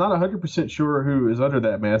 Yeah, I'm not 100% sure who is under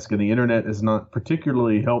that mask, and the internet is not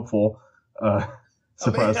particularly helpful.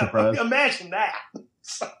 Surprise. Imagine that.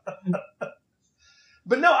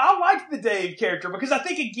 But no, I like the Dave character because I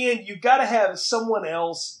think, again, you've got to have someone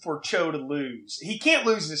else for Cho to lose. He can't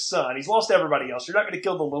lose his son. He's lost everybody else. You're not going to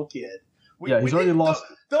kill the little kid. He's already lost.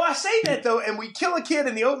 Though I say that, though, and we kill a kid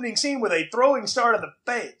in the opening scene with a throwing star to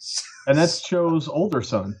the face. And that's Cho's older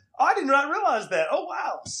son. I did not realize that. Oh,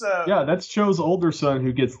 wow. So yeah, that's Cho's older son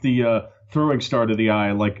who gets the throwing star to the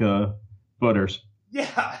eye like Butters.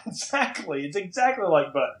 Yeah, exactly. It's exactly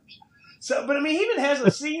like Butters. So, but he even has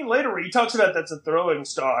a scene later where he talks about that's a throwing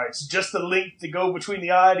star. It's just the link to go between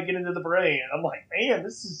the eye to get into the brain. I'm like, man,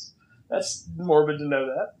 that's morbid to know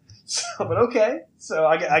that. So, but okay. So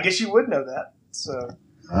I guess you would know that. So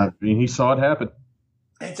he saw it happen.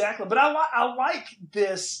 Exactly. But I like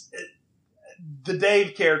this, the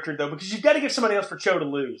Dave character though, because you've got to give somebody else for Cho to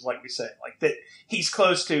lose, like we said, like that he's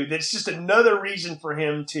close to. That's just another reason for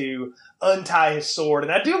him to untie his sword.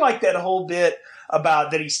 And I do like that whole bit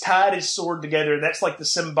about that he's tied his sword together. That's like the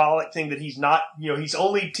symbolic thing that he's not, he's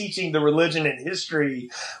only teaching the religion and history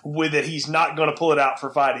with it. He's not going to pull it out for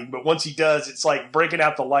fighting. But once he does, it's like breaking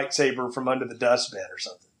out the lightsaber from under the dustbin or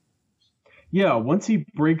something. Yeah, once he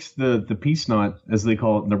breaks the peace knot, as they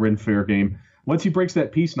call it in the Ren Fair game, once he breaks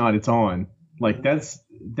that peace knot, it's on. Like that's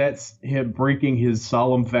him breaking his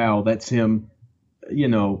solemn vow. That's him,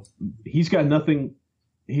 he's got nothing.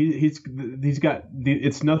 He's got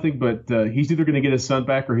it's nothing but he's either going to get his son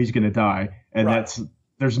back or he's going to die, and right.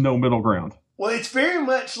 There's no middle ground. Well, it's very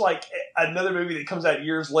much like another movie that comes out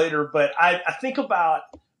years later, but I think about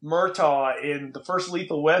Murtaugh in the first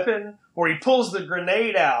Lethal Weapon, where he pulls the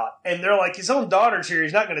grenade out, and they're like, his own daughter's here,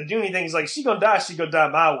 he's not going to do anything. He's like, she's going to die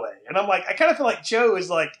my way. And I'm like, I kind of feel like Cho is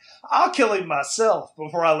like, I'll kill him myself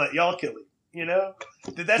before I let y'all kill him.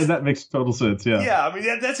 That makes total sense. Yeah.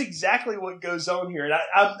 Yeah. That's exactly what goes on here. And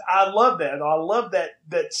I love that. I love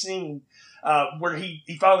that scene, where he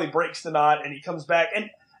finally breaks the knot and he comes back. And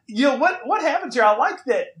what happens here? I like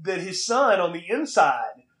that his son on the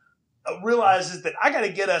inside realizes that I got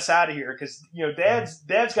to get us out of here because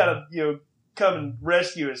Dad's got to come and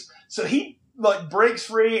rescue us. So he like breaks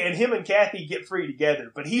free, and him and Kathy get free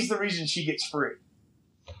together. But he's the reason she gets free.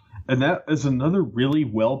 And that is another really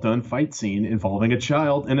well done fight scene involving a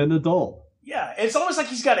child and an adult. Yeah, it's almost like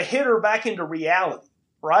he's got to hit her back into reality,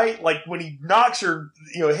 right? Like when he knocks her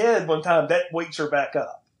head one time, that wakes her back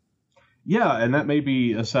up. Yeah, and that may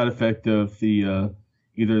be a side effect of the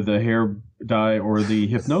either the hair dye or the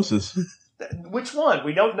hypnosis. Which one?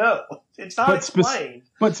 We don't know. It's not explained.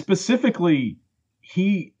 But specifically,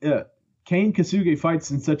 Kane Kasuge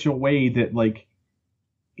fights in such a way that like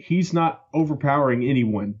he's not overpowering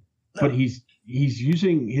anyone, no. But he's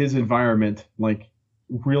using his environment like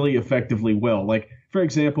really effectively well. Like for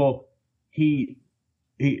example,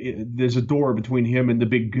 there's a door between him and the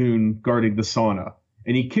big goon guarding the sauna,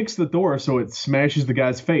 and he kicks the door so it smashes the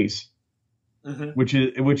guy's face. Mm-hmm.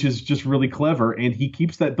 Which is just really clever, and he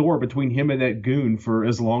keeps that door between him and that goon for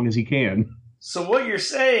as long as he can. So what you're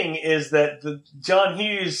saying is that John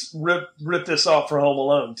Hughes ripped this off for Home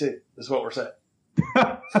Alone too, is what we're saying.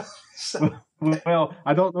 Well,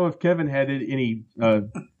 I don't know if Kevin had any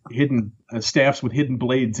hidden staffs with hidden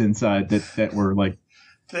blades inside that were like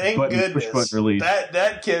thank goodness push button release.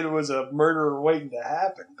 That kid was a murderer waiting to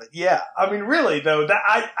happen. But yeah, I mean really though, that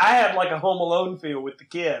I had like a Home Alone feel with the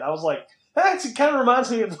kid. I was like, that kind of reminds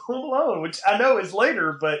me of Home Alone, which I know is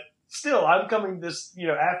later, but still, I'm coming this,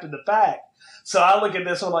 after the fact. So I look at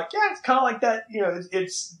this and I'm like, yeah, it's kind of like that.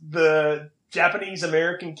 It's the Japanese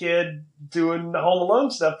American kid doing the Home Alone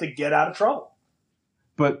stuff to get out of trouble.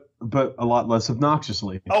 But a lot less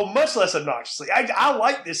obnoxiously. Oh, much less obnoxiously. I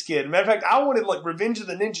like this kid. Matter of fact, I wanted like Revenge of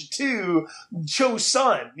the Ninja 2, Cho's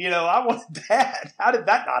son. I wanted that. How did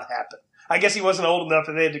that not happen? I guess he wasn't old enough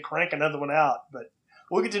and they had to crank another one out, but.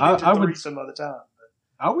 We'll get to Ninja 3 some other time.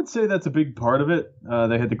 I would say that's a big part of it.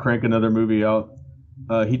 They had to crank another movie out.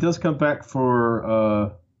 He does come back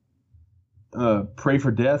for Pray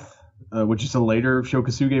for Death, which is a later Sho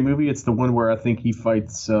Kosuge movie. It's the one where I think he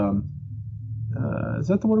fights... is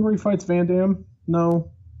that the one where he fights Van Damme?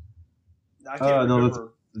 No. I can't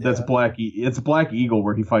remember. No, that's Black It's Black Eagle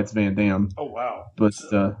where he fights Van Damme. Oh, wow.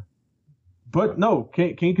 But no,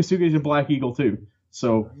 Kane Kasuge's in Black Eagle too.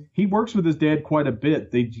 So he works with his dad quite a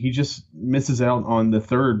bit. He just misses out on the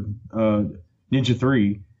third Ninja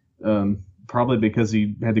 3, probably because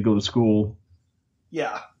he had to go to school.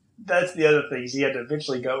 Yeah, that's the other thing. He had to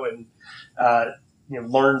eventually go and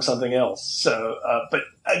learn something else. So, but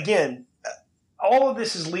again, all of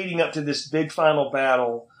this is leading up to this big final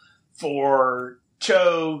battle for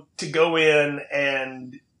Cho to go in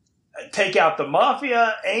and take out the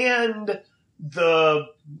Mafia and the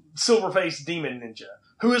silver-faced demon ninja,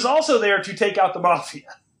 who is also there to take out the Mafia.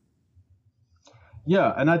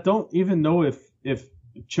 Yeah, and I don't even know if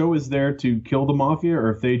Cho is there to kill the Mafia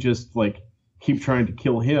or if they just like keep trying to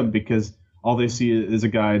kill him because all they see is a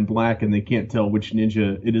guy in black and they can't tell which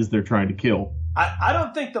ninja it is they're trying to kill. I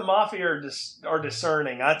don't think the Mafia are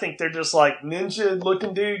discerning. I think they're just like,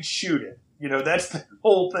 ninja-looking dude, shoot it. That's the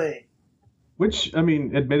whole thing. Which, I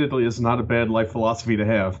mean, admittedly is not a bad life philosophy to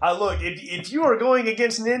have. Look, if you are going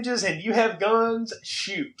against ninjas and you have guns,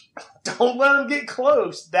 shoot. Don't let them get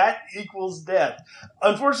close. That equals death.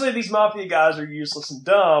 Unfortunately, these Mafia guys are useless and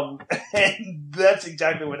dumb, and that's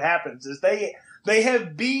exactly what happens, is they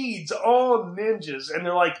have beads on ninjas, and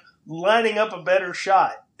they're like lining up a better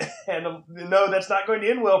shot. And no, that's not going to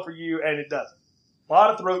end well for you, and it doesn't. A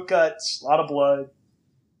lot of throat cuts, a lot of blood.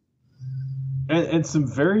 And some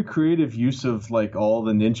very creative use of like all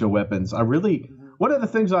the ninja weapons. One of the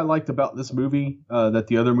things I liked about this movie that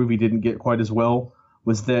the other movie didn't get quite as well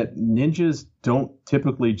was that ninjas don't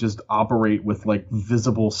typically just operate with like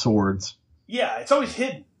visible swords. Yeah, it's always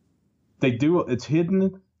hidden. They do. It's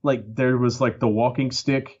hidden. Like there was like the walking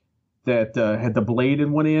stick that had the blade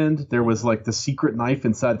in one end. There was like the secret knife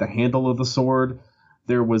inside the handle of the sword.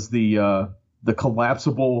 There was the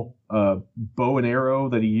collapsible bow and arrow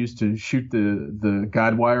that he used to shoot the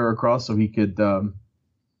guide wire across so he could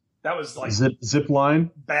that was like zip line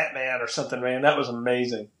Batman or something, man. That was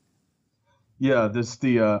amazing. Yeah,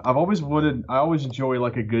 I always enjoy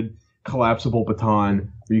like a good collapsible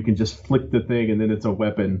baton where you can just flick the thing and then it's a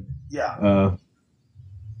weapon. Yeah.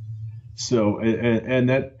 So and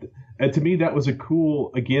to me that was a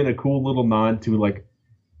cool little nod to like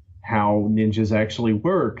how ninjas actually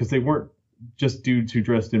were, because they weren't just dudes who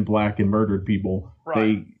dressed in black and murdered people.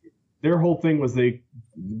 Right. Their whole thing was they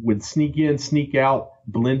would sneak in, sneak out,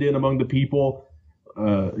 blend in among the people,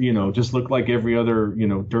 just look like every other,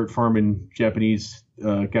 dirt farming Japanese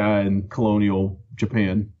guy in colonial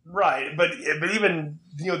Japan. Right, but even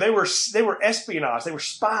they were espionage, they were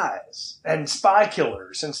spies and spy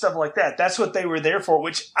killers and stuff like that. That's what they were there for.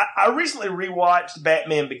 Which I recently rewatched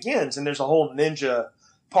Batman Begins, and there's a whole ninja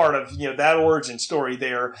part of that origin story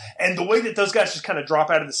there, and the way that those guys just kind of drop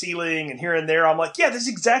out of the ceiling and here and there, I'm like, yeah, this is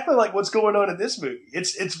exactly like what's going on in this movie.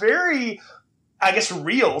 It's very, I guess,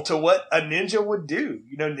 real to what a ninja would do.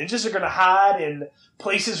 Ninjas are going to hide in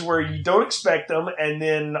places where you don't expect them, and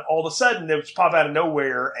then all of a sudden they just pop out of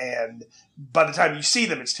nowhere, and by the time you see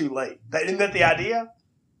them, it's too late. Isn't that the idea?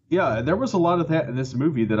 Yeah, there was a lot of that in this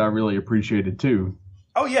movie that I really appreciated too.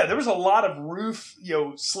 Oh yeah, there was a lot of roof,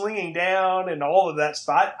 slinging down and all of that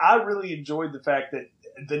stuff. I really enjoyed the fact that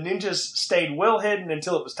the ninjas stayed well hidden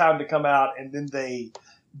until it was time to come out, and then they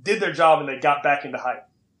did their job and they got back into hiding.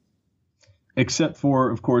 Except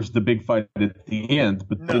for, of course, the big fight at the end.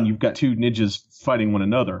 But then you've got two ninjas fighting one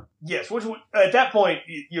another. Yes, which at that point,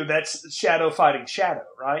 that's Shadow fighting Shadow,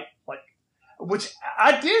 right? Which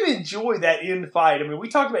I did enjoy that end fight. I mean, we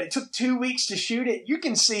talked about it took 2 weeks to shoot it. You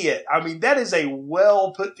can see it. I mean, that is a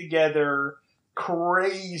well put together,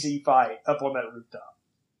 crazy fight up on that rooftop.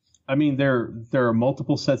 I mean, there are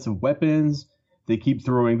multiple sets of weapons. They keep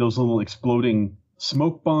throwing those little exploding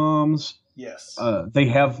smoke bombs. Yes.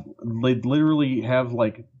 They literally have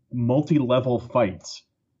like multi-level fights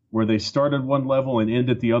where they start at one level and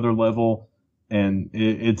end at the other level, and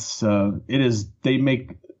they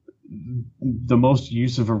make the most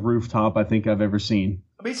use of a rooftop I think I've ever seen.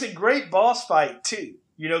 I mean, it's a great boss fight too,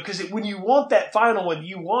 because when you want that final one,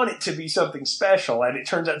 you want it to be something special, and it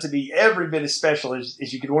turns out to be every bit as special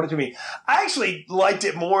as you could want it to be. I actually liked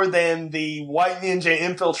it more than the white ninja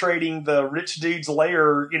infiltrating the rich dude's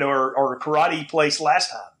lair, or karate place last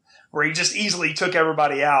time, where he just easily took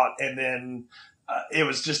everybody out, and then it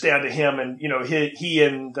was just down to him, and he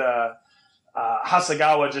and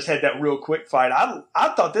Hasegawa just had that real quick fight. I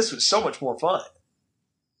thought this was so much more fun.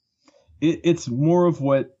 It's more of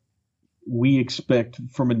what we expect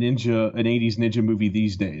from an 80s ninja movie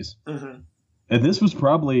these days. Mm-hmm. And this was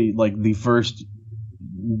probably like the first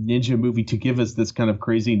ninja movie to give us this kind of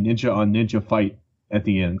crazy ninja on ninja fight at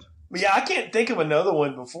the end. Yeah, I can't think of another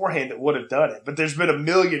one beforehand that would have done it, but there's been a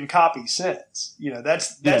million copies since.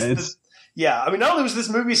 I mean, not only was this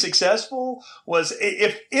movie successful, was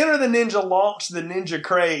if Enter the Ninja launched the ninja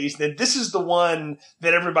craze, then this is the one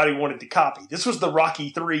that everybody wanted to copy. This was the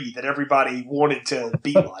Rocky III that everybody wanted to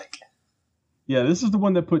be like. Yeah, this is the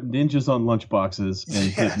one that put ninjas on lunchboxes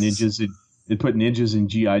and put ninjas in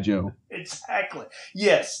G.I. Joe. Exactly.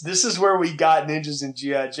 Yes, this is where we got ninjas in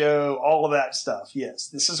G.I. Joe, all of that stuff. Yes,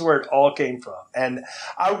 this is where it all came from. And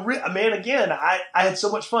I had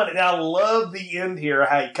so much fun. And I love the end here,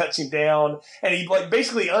 how he cuts him down and he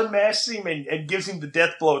basically unmasks him and gives him the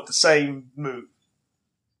death blow at the same move.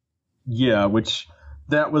 Yeah, which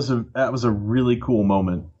that was a really cool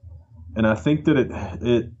moment. And I think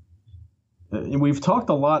that we've talked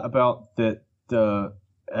a lot about that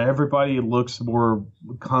everybody looks more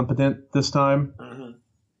competent this time. Mm-hmm.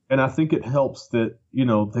 And I think it helps that,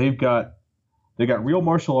 they got real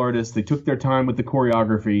martial artists. They took their time with the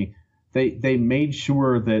choreography. They made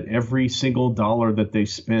sure that every single dollar that they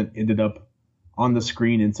spent ended up on the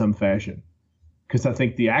screen in some fashion. Because I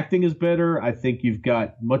think the acting is better. I think you've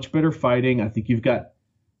got much better fighting. I think you've got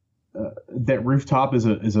that rooftop is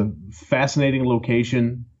a fascinating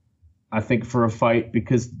location, I think, for a fight,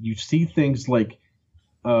 because you see things like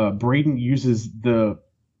Braden uses the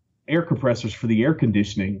air compressors for the air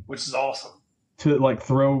conditioning, which is awesome, to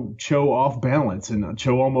throw Cho off balance, and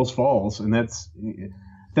Cho almost falls, and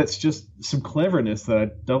that's just some cleverness that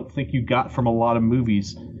I don't think you got from a lot of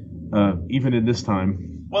movies, even in this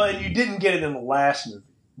time. Well, and you didn't get it in the last movie.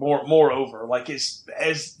 Moreover,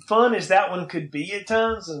 as fun as that one could be at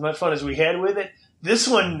times, as much fun as we had with it, this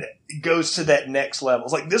one goes to that next level.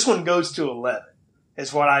 It's like this one goes to 11.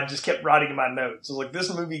 Is what I just kept writing in my notes. It's like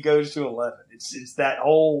this movie goes to 11. It's that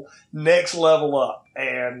whole next level up.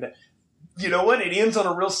 And you know what? It ends on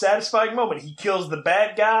a real satisfying moment. He kills the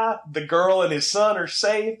bad guy. The girl and his son are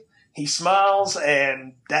safe. He smiles,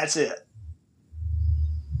 and that's it.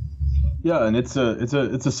 Yeah, and it's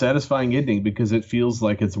a satisfying ending because it feels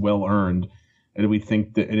like it's well earned, and we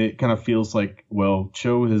think that, and it kind of feels like, well,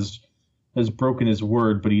 Cho has broken his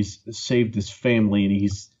word, but he's saved his family, and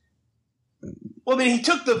he's. Well, I mean, he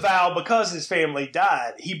took the vow because his family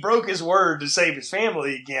died. He broke his word to save his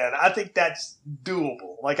family again. I think that's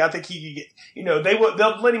doable. I think he could get,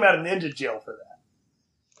 they'll let him out of ninja jail for that.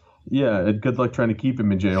 Yeah, and good luck trying to keep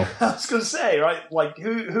him in jail. I was going to say, right?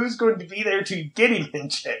 Who's going to be there to get him in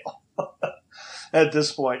jail? at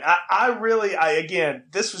this point. Again,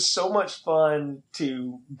 this was so much fun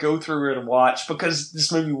to go through and watch because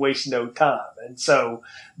this movie wastes no time. And so,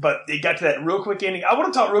 but it got to that real quick ending. I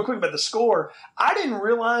want to talk real quick about the score. I didn't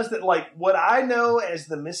realize that, like, what I know as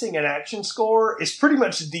the missing in action score is pretty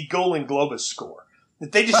much the Golan Globus score.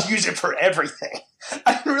 That they just use it for everything.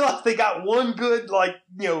 I didn't realize they got one good,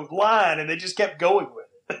 line and they just kept going with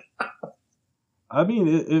it. I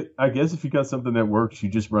mean, I guess if you got something that works, you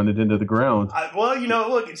just run it into the ground.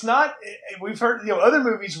 Look, it's not. We've heard other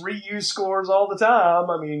movies reuse scores all the time.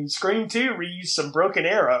 I mean, Scream 2 reused some Broken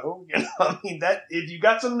Arrow. That if you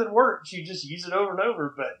got something that works, you just use it over and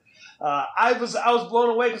over. But I was blown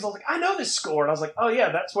away because I was like, I know this score, and I was like, oh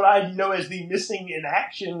yeah, that's what I know as the Missing in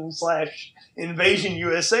Action / Invasion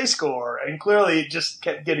USA score, and clearly it just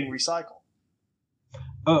kept getting recycled.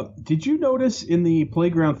 Did you notice in the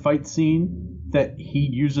playground fight scene that he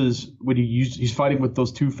uses when he's fighting with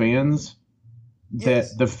those two fans?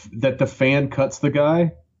 Yes. That the fan cuts the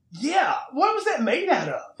guy? Yeah. What was that made out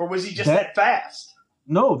of? Or was he just that fast?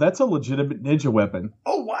 No, that's a legitimate ninja weapon.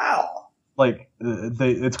 Oh, wow. Like,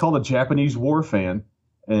 it's called a Japanese war fan.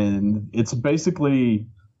 And it's basically,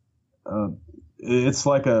 it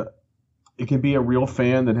can be a real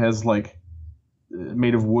fan that has, like,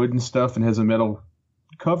 made of wood and stuff and has a metal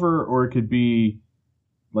cover, or it could be,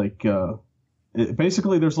 like,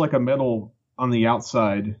 basically there's, like, a metal on the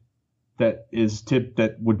outside that is tipped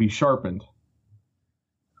that would be sharpened.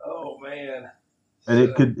 Oh, man.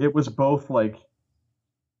 And it was both, like,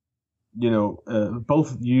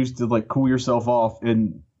 both used to, like, cool yourself off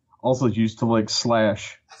and also used to, like,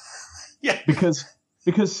 slash. Yeah. Because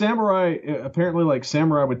samurai, apparently, like,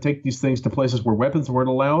 samurai would take these things to places where weapons weren't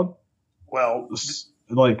allowed. Well,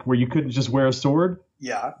 like, where you couldn't just wear a sword.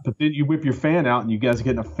 Yeah. But then you whip your fan out and you guys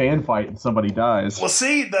get in a fan fight and somebody dies. Well,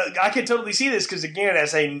 see, I can totally see this because, again,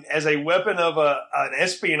 as a weapon of an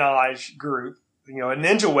espionage group, a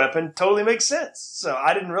ninja weapon totally makes sense. So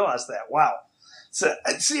I didn't realize that. Wow. So,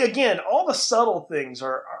 see, again, all the subtle things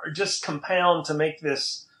are just compound to make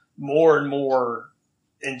this more and more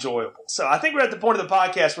enjoyable. So I think we're at the point of the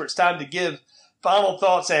podcast where it's time to give final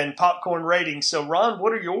thoughts and popcorn ratings. So, Ron,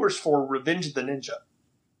 what are yours for Revenge of the Ninja?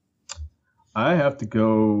 I have to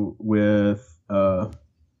go with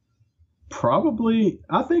probably,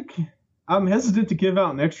 I think I'm hesitant to give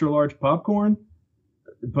out an extra large popcorn,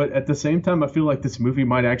 but at the same time, I feel like this movie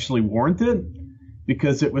might actually warrant it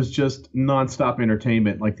because it was just nonstop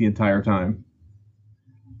entertainment like the entire time.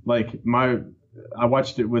 Like I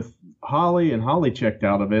watched it with Holly and Holly checked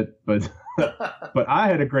out of it, but but I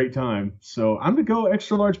had a great time. So I'm going to go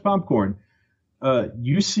extra large popcorn.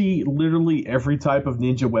 You see literally every type of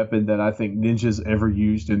ninja weapon that I think ninjas ever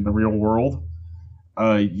used in the real world.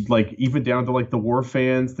 Like even down to like the war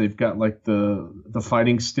fans, they've got like the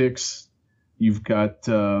fighting sticks. You've got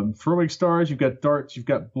throwing stars, you've got darts, you've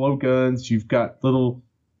got blowguns, you've got little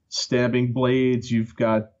stabbing blades, you've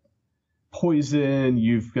got poison,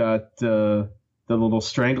 you've got the little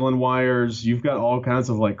strangling wires, you've got all kinds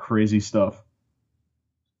of like crazy stuff.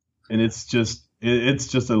 And it's just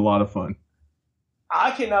a lot of fun.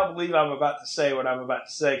 I cannot believe I'm about to say what I'm about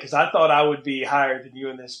to say because I thought I would be higher than you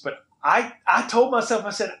in this, but I told myself, I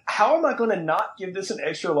said, how am I going to not give this an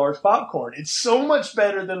extra large popcorn? It's so much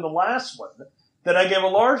better than the last one that I gave a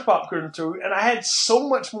large popcorn to, and I had so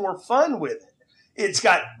much more fun with it. It's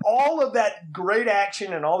got all of that great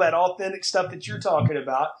action and all that authentic stuff that you're talking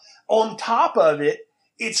about. On top of it,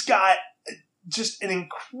 it's got just an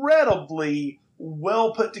incredibly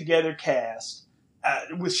well put together cast.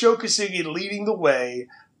 With Sho Kosugi leading the way,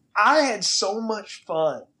 I had so much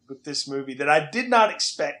fun with this movie that I did not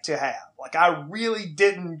expect to have. Like, I really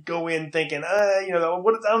didn't go in thinking, I don't know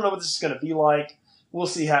what this is going to be like. We'll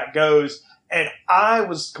see how it goes. And I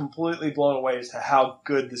was completely blown away as to how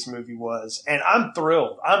good this movie was. And I'm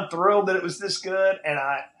thrilled. I'm thrilled that it was this good. And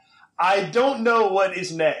I don't know what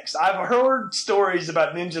is next. I've heard stories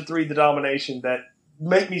about Ninja 3: The Domination that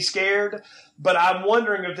make me scared, but I'm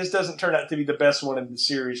wondering if this doesn't turn out to be the best one in the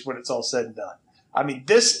series when it's all said and done. I mean,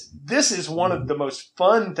 this is one of the most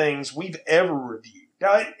fun things we've ever reviewed.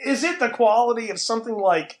 Now, is it the quality of something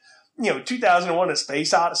like, 2001: A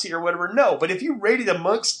Space Odyssey or whatever? No, but if you rate it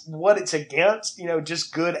amongst what it's against,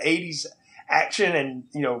 just good 80s action and,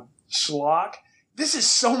 schlock, this is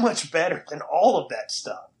so much better than all of that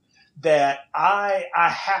stuff that I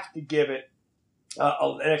have to give it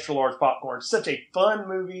an extra large popcorn. Such a fun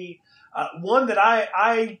movie. One that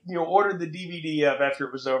I ordered the DVD of after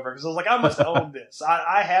it was over because I was like, I must own this.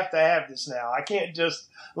 I have to have this now. I can't just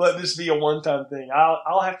let this be a one-time thing.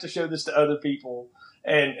 I'll have to show this to other people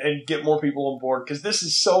and get more people on board, because this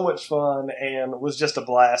is so much fun and was just a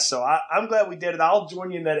blast. So I'm glad we did it. I'll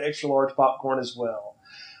join you in that extra large popcorn as well.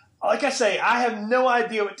 Like I say, I have no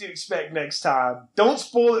idea what to expect next time. Don't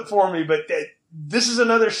spoil it for me, but this is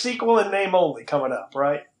another sequel in name only coming up,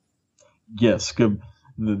 right? Yes.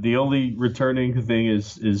 The only returning thing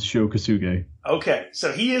is Sho Kosuge. Okay,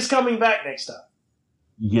 so he is coming back next time.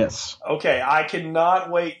 Yes. Okay, I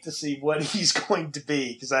cannot wait to see what he's going to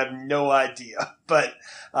be, because I have no idea. But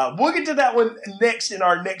we'll get to that one next in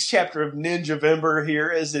our next chapter of Ninjavember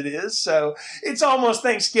here as it is. So it's almost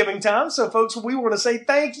Thanksgiving time. So, folks, we want to say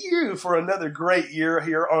thank you for another great year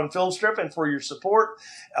here on Filmstrip and for your support.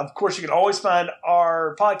 Of course, you can always find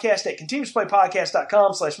our podcast at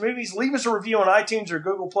continuousplaypodcast.com/movies. Leave us a review on iTunes or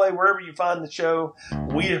Google Play, wherever you find the show.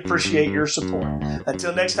 We appreciate your support.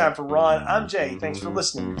 Until next time, for Ron, I'm Jay. Thanks for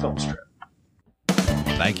listening to Filmstrip.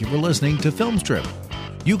 Thank you for listening to Filmstrip.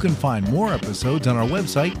 You can find more episodes on our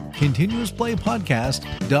website,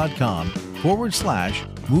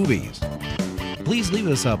 continuousplaypodcast.com/movies. Please leave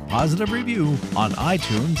us a positive review on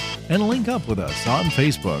iTunes and link up with us on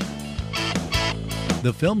Facebook.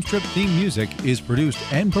 The Filmstrip theme music is produced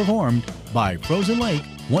and performed by Frozen Lake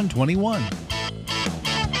 121.